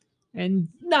 And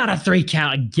not a 3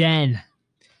 count again.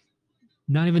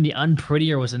 Not even the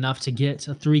unprettier was enough to get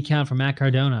a 3 count for Matt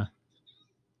Cardona.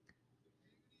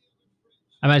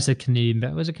 I might have said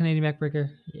Canadian. Was it Canadian backbreaker?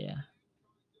 Yeah.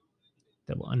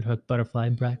 Double underhook butterfly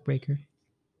backbreaker.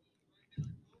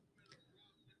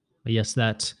 But yes,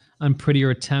 that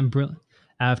unprettier attempt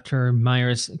after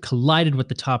Myers collided with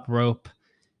the top rope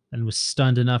and was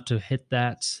stunned enough to hit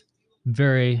that.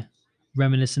 Very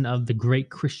reminiscent of the great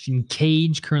Christian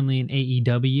Cage, currently in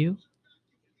AEW.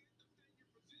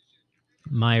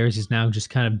 Myers is now just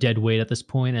kind of dead weight at this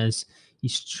point as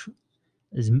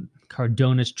as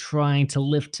Cardona's trying to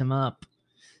lift him up.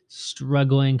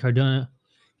 Struggling. Cardona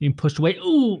being pushed away.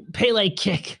 Ooh, Pele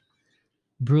kick.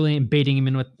 Brilliant, baiting him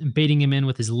in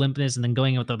with his limpness and then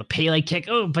going in with the Pele kick.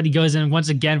 Oh, but he goes in once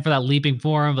again for that leaping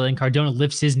forearm, but then Cardona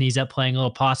lifts his knees up, playing a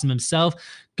little possum himself.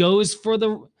 Goes for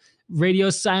the radio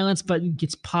silence, but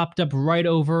gets popped up right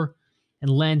over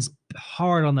and lands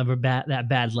hard on that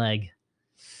bad leg.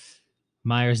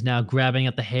 Myers now grabbing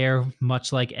at the hair,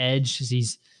 much like Edge, as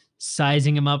he's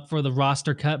sizing him up for the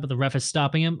roster cut, but the ref is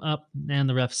stopping him up, and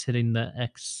the ref's hitting the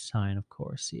X sign, of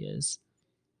course he is.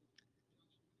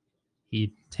 He's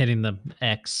hitting the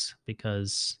X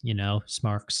because,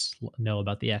 Smarks know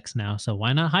about the X now, so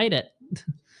why not hide it?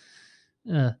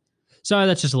 Sorry,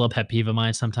 that's just a little pet peeve of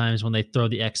mine sometimes when they throw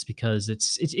the X because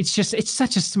it's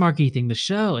such a smarky thing to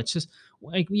show. It's just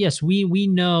like yes, we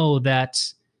know that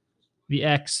the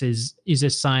X is a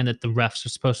sign that the refs are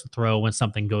supposed to throw when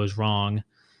something goes wrong,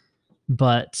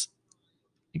 but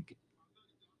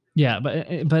yeah,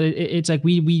 but it's like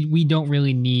we don't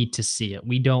really need to see it.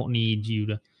 We don't need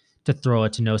you to throw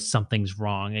it to know something's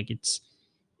wrong. Like it's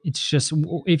just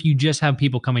if you just have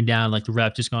people coming down like the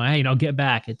ref just going, hey, get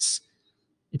back. It's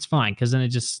fine because then it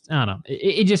just I don't know.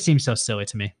 It just seems so silly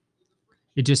to me.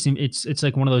 It just seems it's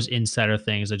like one of those insider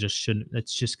things that just shouldn't.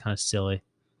 It's just kind of silly.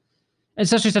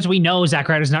 Especially since we know Zack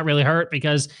Ryder's not really hurt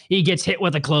because he gets hit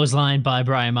with a clothesline by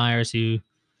Brian Myers, who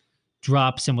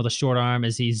drops him with a short arm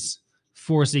as he's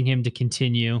forcing him to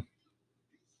continue.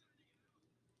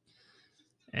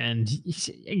 And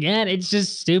again, it's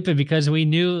just stupid because we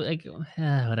knew, like,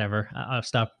 whatever. I'll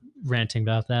stop ranting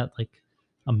about that. Like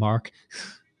a mark.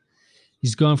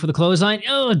 He's going for the clothesline.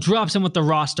 Oh, drops him with the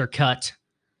roster cut.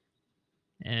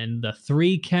 And the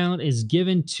 3 count is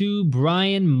given to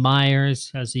Brian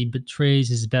Myers as he betrays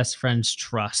his best friend's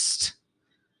trust.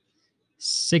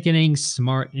 Sickening,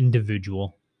 smart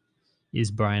individual is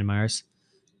Brian Myers.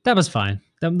 That was fine.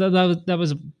 That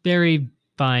was a very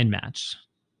fine match.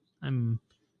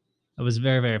 That was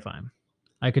very, very fine.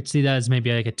 I could see that as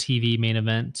maybe like a TV main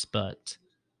event, but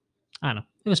I don't know.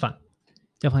 It was fine.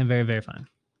 Definitely very, very fine.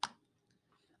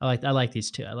 I like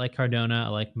these two. I like Cardona. I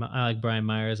like Brian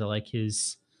Myers. I like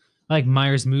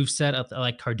Myers' moveset. I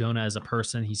like Cardona as a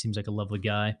person. He seems like a lovely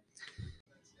guy.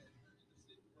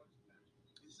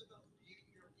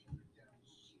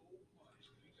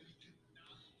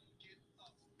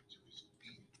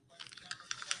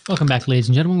 Welcome back, ladies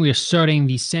and gentlemen. We are starting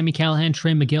the Sami Callihan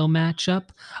Trey Miguel matchup.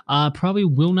 Probably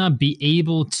will not be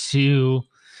able to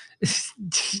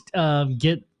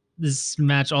get this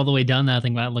match all the way done. I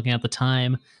think about looking at the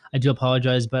time. I do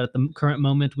apologize, but at the current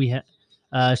moment, we had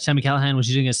Sami Callihan was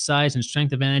using his size and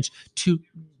strength advantage to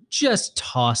just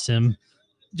toss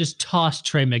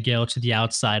Trey Miguel to the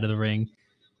outside of the ring.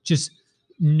 Just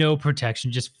no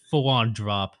protection, just full on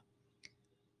drop.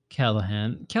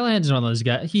 Callahan's one of those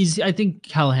guys. I think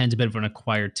Callahan's a bit of an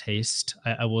acquired taste,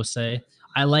 I will say.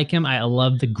 I like him. I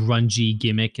love the grungy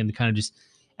gimmick and the kind of just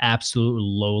absolute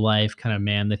low life kind of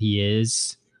man that he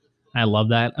is. I love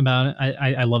that about it.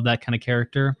 I love that kind of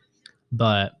character,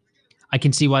 but I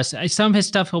can see why some of his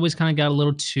stuff always kind of got a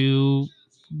little too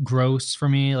gross for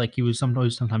me. Like he was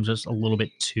sometimes just a little bit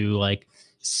too like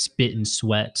spit and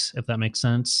sweat, if that makes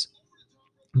sense.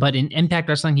 But in Impact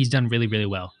Wrestling, he's done really, really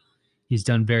well. He's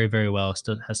done very, very well.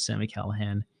 Still has Sami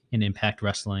Callihan in Impact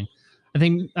Wrestling. I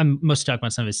think I'm most talking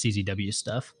about some of his CZW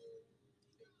stuff.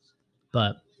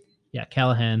 But yeah,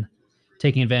 Callihan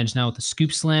taking advantage now with the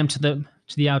scoop slam to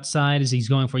the outside as he's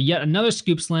going for yet another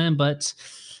scoop slam, but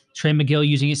Trey Miguel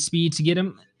using his speed to get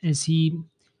him as he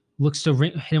looks to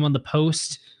hit him on the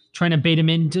post, trying to bait him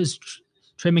in.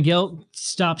 Trey Miguel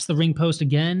stops the ring post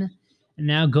again, and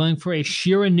now going for a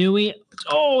Shiranui.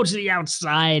 Oh, to the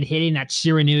outside, hitting that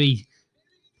Shiranui.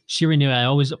 I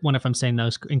always wonder if I'm saying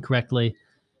those incorrectly,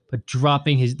 but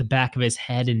dropping the back of his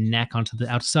head and neck onto the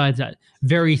outside, that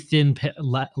very thin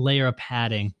layer of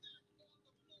padding.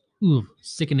 Ooh,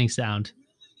 sickening sound.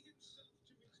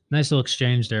 Nice little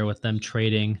exchange there with them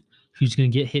trading who's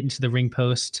going to get hit into the ring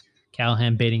post.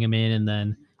 Callihan baiting him in, and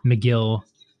then Miguel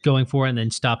going for it and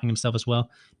then stopping himself as well.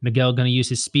 Miguel going to use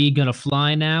his speed, going to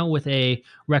fly now with a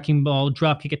wrecking ball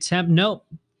dropkick attempt. Nope.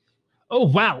 Oh,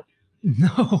 wow.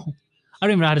 No. I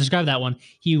don't even know how to describe that one.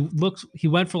 He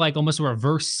went for like almost a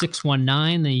reverse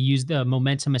 619. Then he used the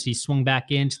momentum as he swung back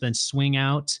in to then swing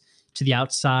out to the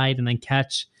outside and then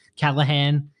catch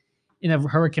Callihan in a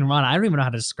Hurricane Rana. I don't even know how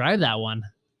to describe that one.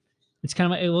 It's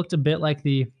kind of, it looked a bit like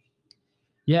the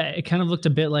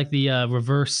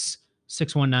reverse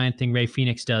 619 thing Ray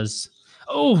Phoenix does.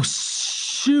 Oh,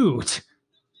 shoot.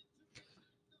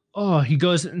 Oh, he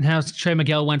goes, and now Trey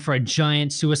Miguel went for a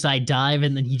giant suicide dive,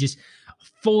 and then he just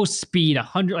full speed,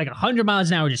 100 miles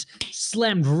an hour, just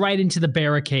slammed right into the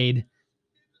barricade.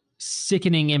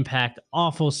 Sickening impact,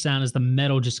 awful sound as the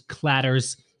metal just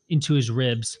clatters into his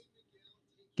ribs.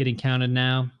 Getting counted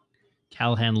now.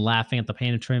 Callihan laughing at the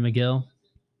pain of Trey Miguel.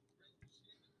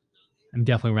 I'm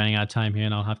definitely running out of time here,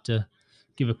 and I'll have to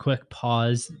give a quick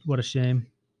pause. What a shame.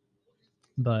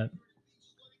 But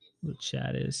the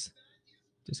chat is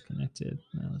disconnected.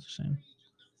 No, that's a shame.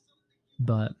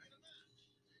 But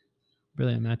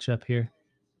brilliant matchup here.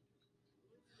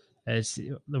 As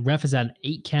the ref is at an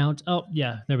 8 count. Oh,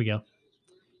 yeah, there we go.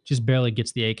 Just barely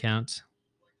gets the 8 count.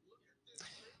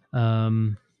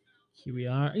 Here we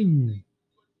are.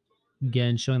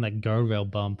 Again, showing that guardrail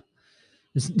bump.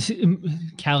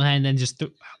 Callahan then just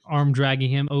arm dragging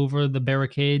him over the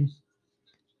barricade.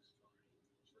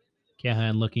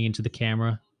 Callahan looking into the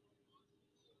camera.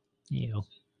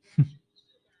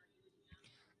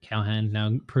 Callahan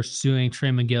now pursuing Trey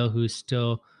McGill, who's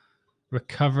still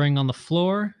recovering on the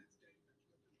floor.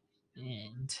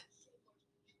 And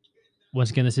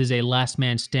once again, this is a last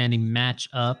man standing match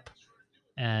up,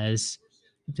 as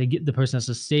they get the person has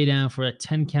to stay down for a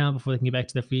 10 count before they can get back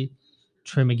to their feet.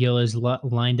 Trey McGill is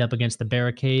lined up against the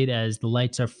barricade as the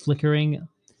lights are flickering.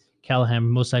 Callahan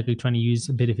most likely trying to use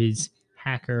a bit of his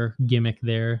hacker gimmick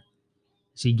there.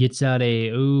 So he gets out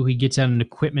an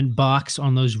equipment box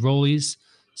on those rollies.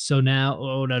 So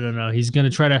now, no. He's gonna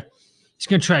try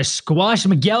to squash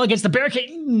Miguel against the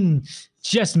barricade.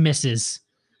 Just misses.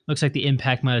 Looks like the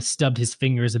impact might have stubbed his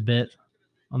fingers a bit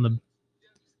on the.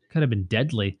 Could have been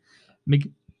deadly.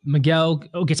 Miguel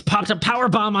gets popped up power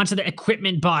bomb onto the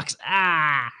equipment box.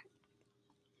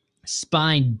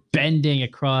 Spine bending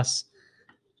across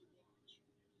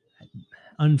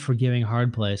unforgiving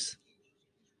hard place.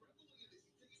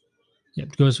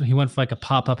 Yep, he went for like a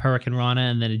pop-up Hurricane Rana,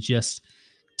 and then it just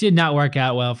did not work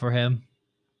out well for him.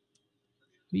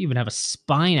 We even have a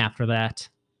spine after that.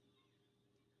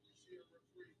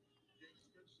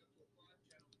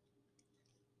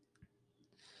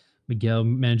 Miguel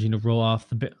managing to roll off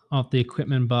the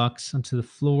equipment box onto the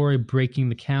floor, breaking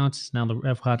the counts. Now the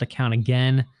ref will have to count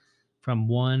again from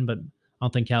 1, but I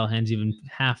don't think Callahan's even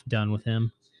half done with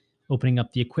him. Opening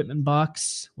up the equipment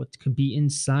box. What could be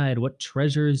inside? What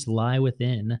treasures lie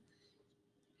within?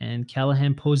 And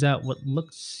Callahan pulls out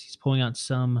he's pulling out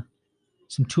some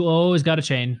tool. Oh, he's got a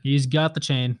chain. He's got the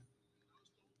chain.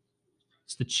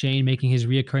 It's the chain making his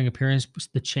reoccurring appearance.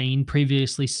 The chain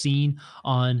previously seen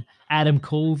on Adam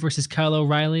Cole versus Kyle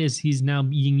O'Reilly, as he's now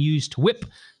being used to whip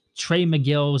Trey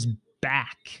McGill's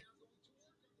back.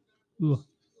 Ooh.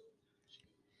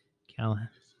 Callahan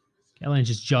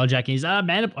just jaw jacking. He's a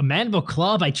mandible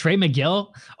claw by Trey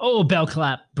McGill. Oh, bell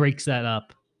clap breaks that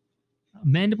up.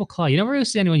 Mandible claw. You never really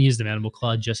see anyone use the mandible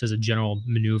claw just as a general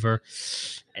maneuver.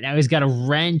 And now he's got a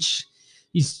wrench.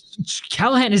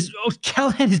 Callahan is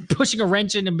pushing a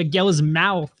wrench into Miguel's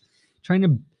mouth, trying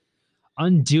to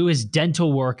undo his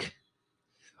dental work.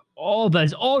 Oh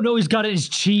no, he's got it in his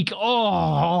cheek.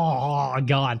 Oh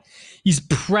God. He's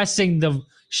pressing the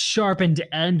sharpened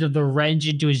end of the wrench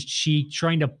into his cheek,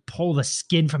 trying to pull the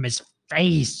skin from his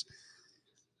face.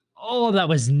 Oh, that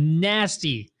was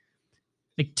nasty.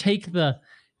 Like take the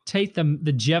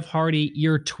Jeff Hardy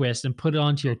ear twist and put it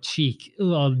onto your cheek.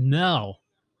 Oh no.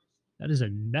 That is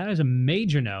a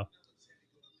major no.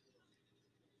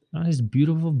 Not his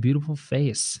beautiful, beautiful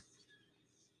face.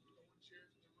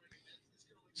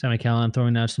 Sami Callihan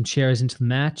throwing out some chairs into the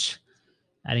match,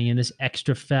 adding in this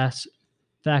extra fast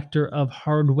factor of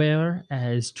hardware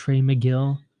as Trey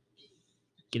McGill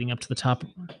getting up to the top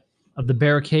of the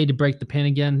barricade to break the pin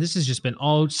again. This has just been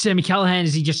all Sami Callihan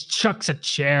as he just chucks a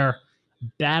chair.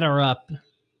 Batter up,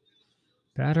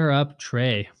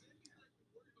 Trey.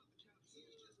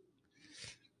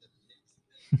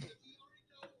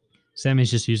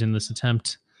 Sammy's just using this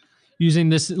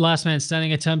last man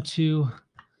standing attempt to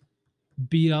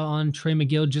beat on Trey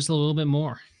McGill just a little bit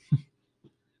more.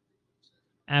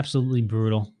 Absolutely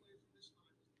brutal.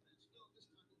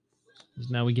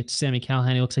 Now we get to Sami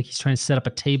Callihan. He looks like he's trying to set up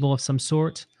a table of some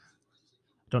sort.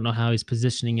 Don't know how he's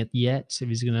positioning it yet. If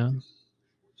he's going to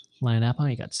line it up. Oh,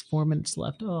 he got 4 minutes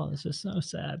left. Oh, this is so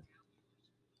sad.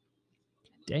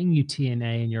 Dang you,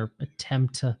 TNA, and your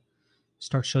attempt to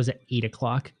start shows at 8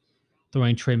 o'clock.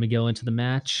 Throwing Trey McGill into the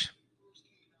match.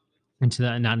 Into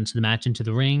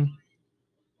the ring.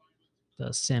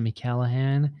 Does Sami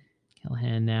Callihan.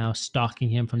 Callihan now stalking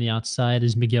him from the outside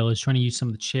as McGill is trying to use some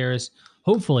of the chairs,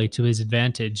 hopefully to his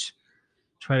advantage.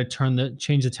 Try to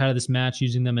change the tide of this match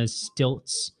using them as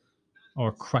stilts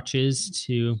or crutches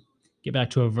to get back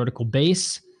to a vertical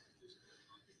base.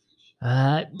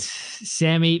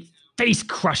 Sami face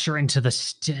crusher into the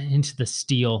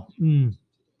steel.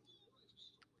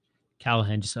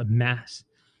 Callihan just a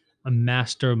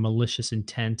master of malicious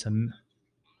intent, a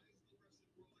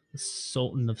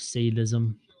sultan of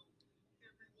sadism,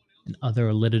 and other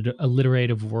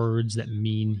alliterative words that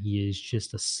mean he is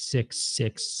just a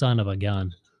sick son of a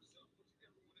gun.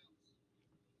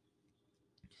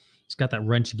 He's got that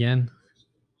wrench again.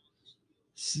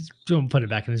 Don't put it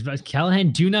back in his belt.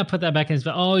 Callihan, do not put that back in his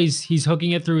belt. Oh, he's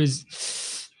hooking it through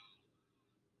his.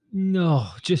 No,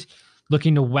 just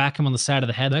looking to whack him on the side of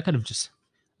the head. That could have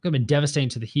been devastating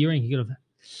to the hearing. He could have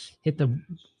hit the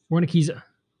Wernicke's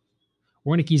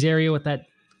area with that.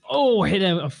 Oh, hit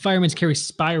a fireman's carry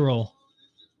spiral.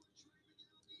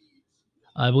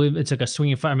 I believe it's like a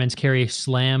swinging fireman's carry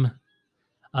slam.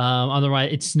 Otherwise,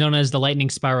 it's known as the lightning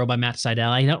spiral by Matt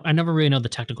Seidel. I never really know the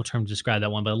technical term to describe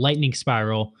that one, but a lightning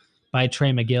spiral by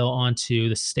Trey McGill onto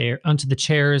the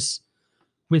chairs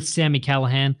with Sammy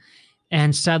Callahan.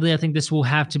 And sadly, I think this will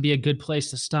have to be a good place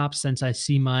to stop since I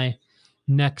see my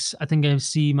next. I think I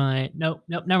see my. No,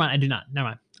 never mind. I do not. Never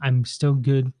mind. I'm still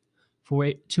good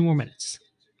for 2 more minutes.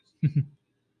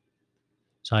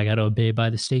 So I got to obey by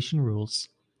the station rules.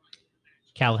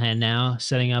 Callahan now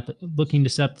looking to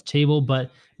set up the table,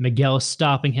 but Miguel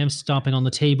stopping him, stomping on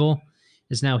the table.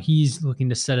 As now he's looking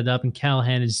to set it up, and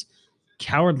Callahan is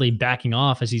cowardly backing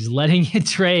off as he's letting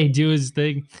Trey do his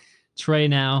thing. Trey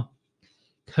now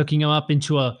hooking him up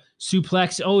into a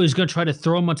suplex. Oh, he's going to try to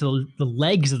throw him onto the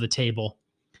legs of the table,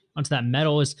 onto that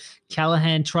metal, as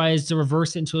Callahan tries to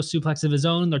reverse it into a suplex of his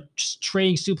own. They're just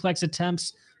trading suplex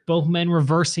attempts. Both men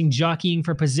reversing, jockeying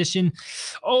for position.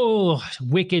 Oh,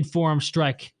 wicked forearm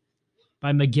strike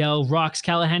by Miguel. Rocks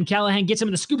Callahan. Callahan gets him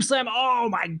in the scoop slam. Oh,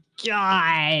 my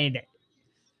God.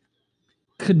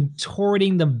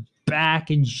 Contorting the back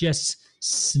and just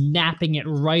snapping it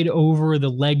right over the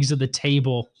legs of the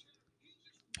table.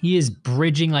 He is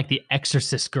bridging like the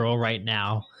Exorcist girl right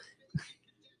now.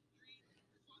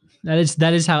 That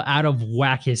is how out of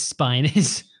whack his spine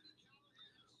is.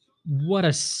 What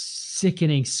a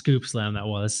sickening scoop slam that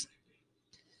was.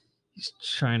 He's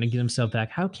trying to get himself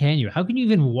back. How can you? How can you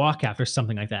even walk after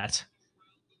something like that?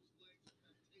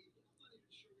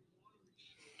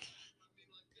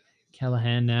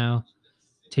 Callahan now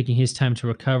taking his time to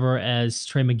recover as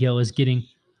Trey McGill is getting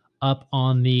up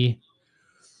on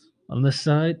this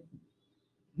side.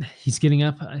 He's getting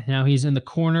up. Now he's in the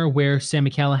corner where Sammy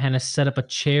Callahan has set up a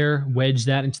chair, wedged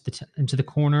that into the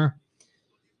corner.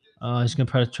 He's going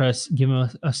to try to give him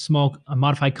a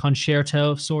modified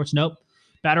concerto of sorts. Nope.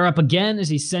 Batter up again as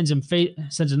he sends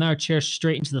another chair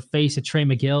straight into the face of Trey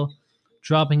McGill,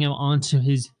 dropping him onto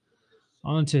his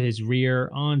rear,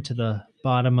 onto the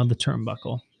bottom of the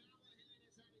turnbuckle.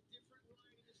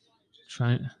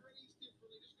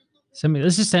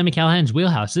 This is Sammy Callahan's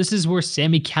wheelhouse. This is where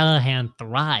Sammy Callahan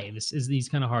thrives, is these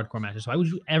kind of hardcore matches. Why would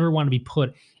you ever want to be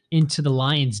put into the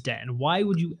lion's den? Why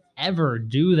would you ever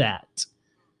do that?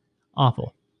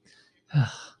 Awful.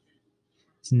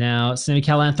 So now Sammy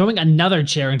Callahan throwing another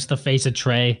chair into the face of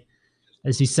Trey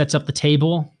as he sets up the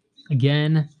table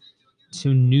again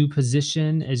to new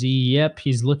position as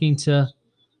he's looking to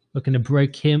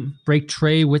break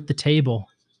Trey with the table.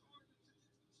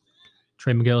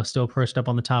 Trey McGill is still perched up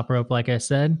on the top rope, like I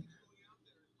said,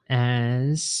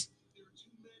 as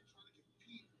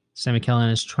Sammy Callahan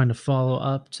is trying to follow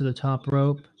up to the top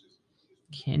rope.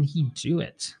 Can he do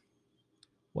it?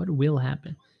 What will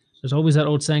happen? There's always that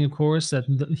old saying, of course, that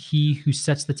he who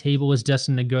sets the table is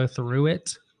destined to go through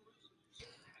it.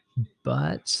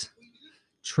 But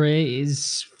Trey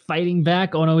is fighting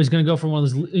back. Oh no, he's going to go for one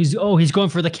of those. He's going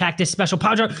for the cactus special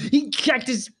pile driver. He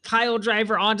cactus pile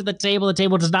driver onto the table. The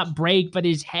table does not break, but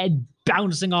his head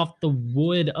bouncing off the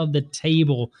wood of the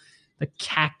table. The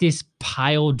cactus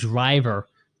pile driver.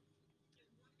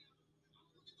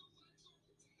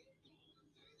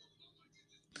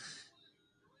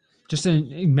 Just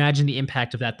imagine the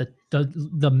impact of that.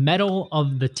 The metal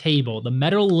of the table, the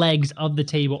metal legs of the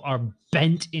table are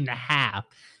bent in half.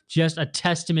 Just a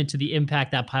testament to the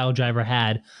impact that pile driver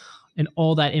had, and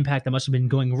all that impact that must have been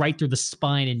going right through the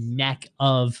spine and neck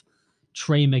of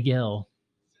Trey McGill.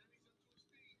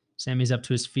 Sammy's up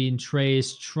to his feet, and Trey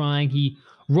is trying. He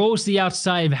rolls to the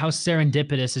outside. How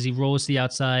serendipitous as he rolls to the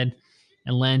outside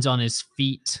and lands on his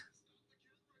feet.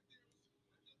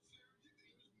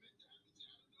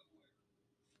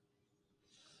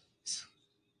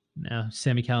 Now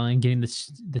Sammy Callahan getting the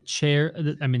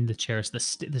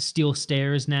steel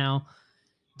stairs now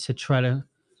to try to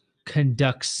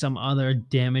conduct some other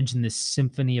damage in this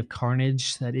symphony of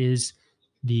carnage that is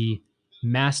the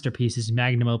masterpiece, his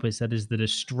magnum opus, that is the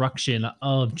destruction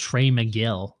of Trey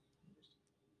McGill.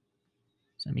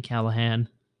 Sammy Callahan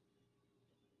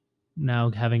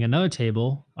now having another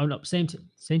table. Oh no, same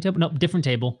table. No, different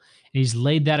table. And he's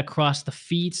laid that across the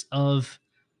feet of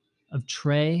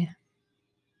Trey.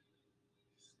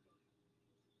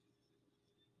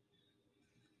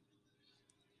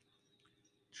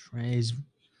 Trey's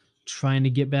trying to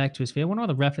get back to his feet. I wonder why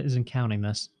the ref isn't counting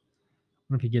this. I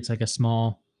wonder if he gets like a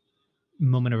small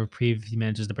moment of reprieve if he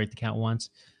manages to break the count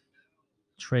once.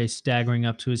 Trey staggering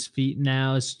up to his feet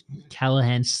now as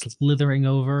Callahan slithering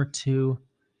over to...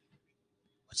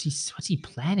 What's he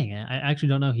planning? I actually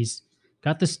don't know. He's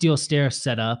got the steel stair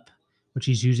set up, which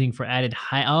he's using for added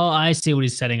height. Oh, I see what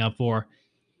he's setting up for.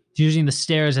 He's using the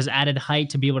stairs as added height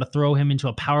to be able to throw him into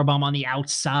a powerbomb on the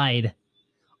outside.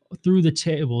 through the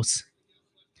tables.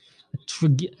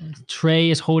 Trey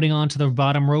is holding on to the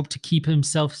bottom rope to keep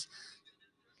himself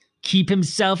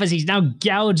as he's now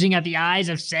gouging at the eyes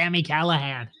of Sami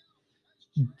Callihan.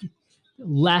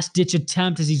 Last ditch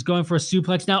attempt as he's going for a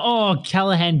suplex now. Oh,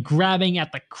 Callihan grabbing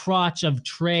at the crotch of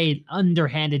Trey.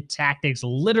 Underhanded tactics,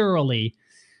 literally.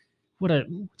 What a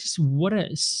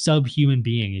subhuman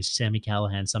being is Sami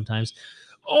Callihan sometimes.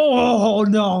 Oh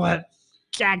no, a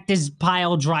cactus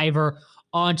pile driver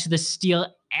onto the steel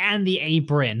and the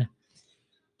apron.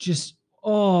 Just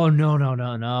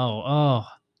no. Oh,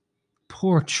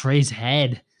 poor Trey's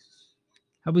head.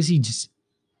 How was he just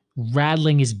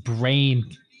rattling his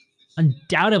brain?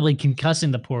 Undoubtedly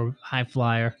concussing the poor high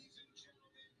flyer.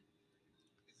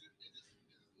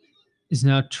 Is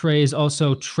now Trey is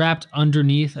also trapped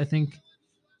underneath, I think.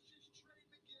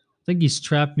 I think he's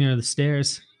trapped near the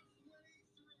stairs.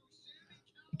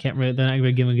 I can't really, they're not going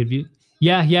to give him a good view.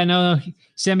 Yeah, no.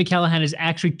 Sami Callihan has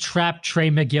actually trapped Trey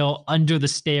McGill under the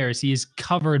stairs. He is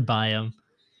covered by him.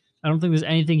 I don't think there's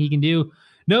anything he can do.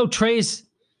 No, Trey, as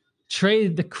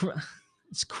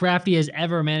crafty as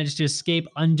ever, managed to escape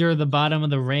under the bottom of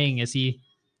the ring as he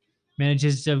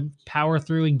manages to power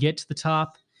through and get to the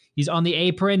top. He's on the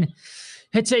apron.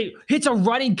 Hits a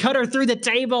running cutter through the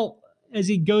table as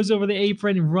he goes over the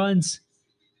apron and runs.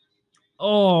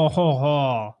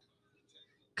 Oh.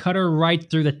 Cutter right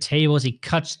through the table as he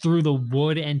cuts through the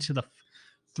wood and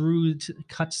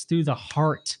cuts through the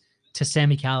heart to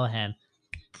Sami Callihan.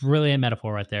 Brilliant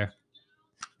metaphor right there.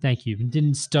 Thank you.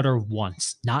 Didn't stutter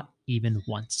once. Not even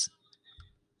once.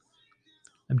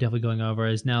 I'm definitely going over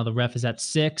as now the ref is at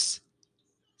 6,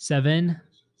 7.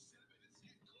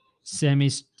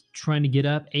 Sami's trying to get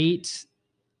up. 8,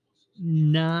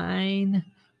 9,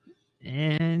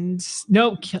 and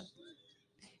no.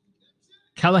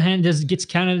 Callihan gets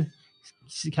counted.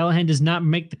 Callihan does not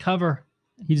make the cover.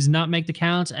 He does not make the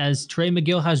counts as Trey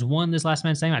McGill has won this last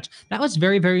man standing match. That was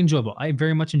very, very enjoyable. I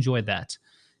very much enjoyed that.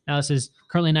 Now this is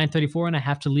currently 9:34 and I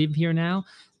have to leave here now.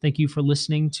 Thank you for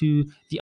listening to the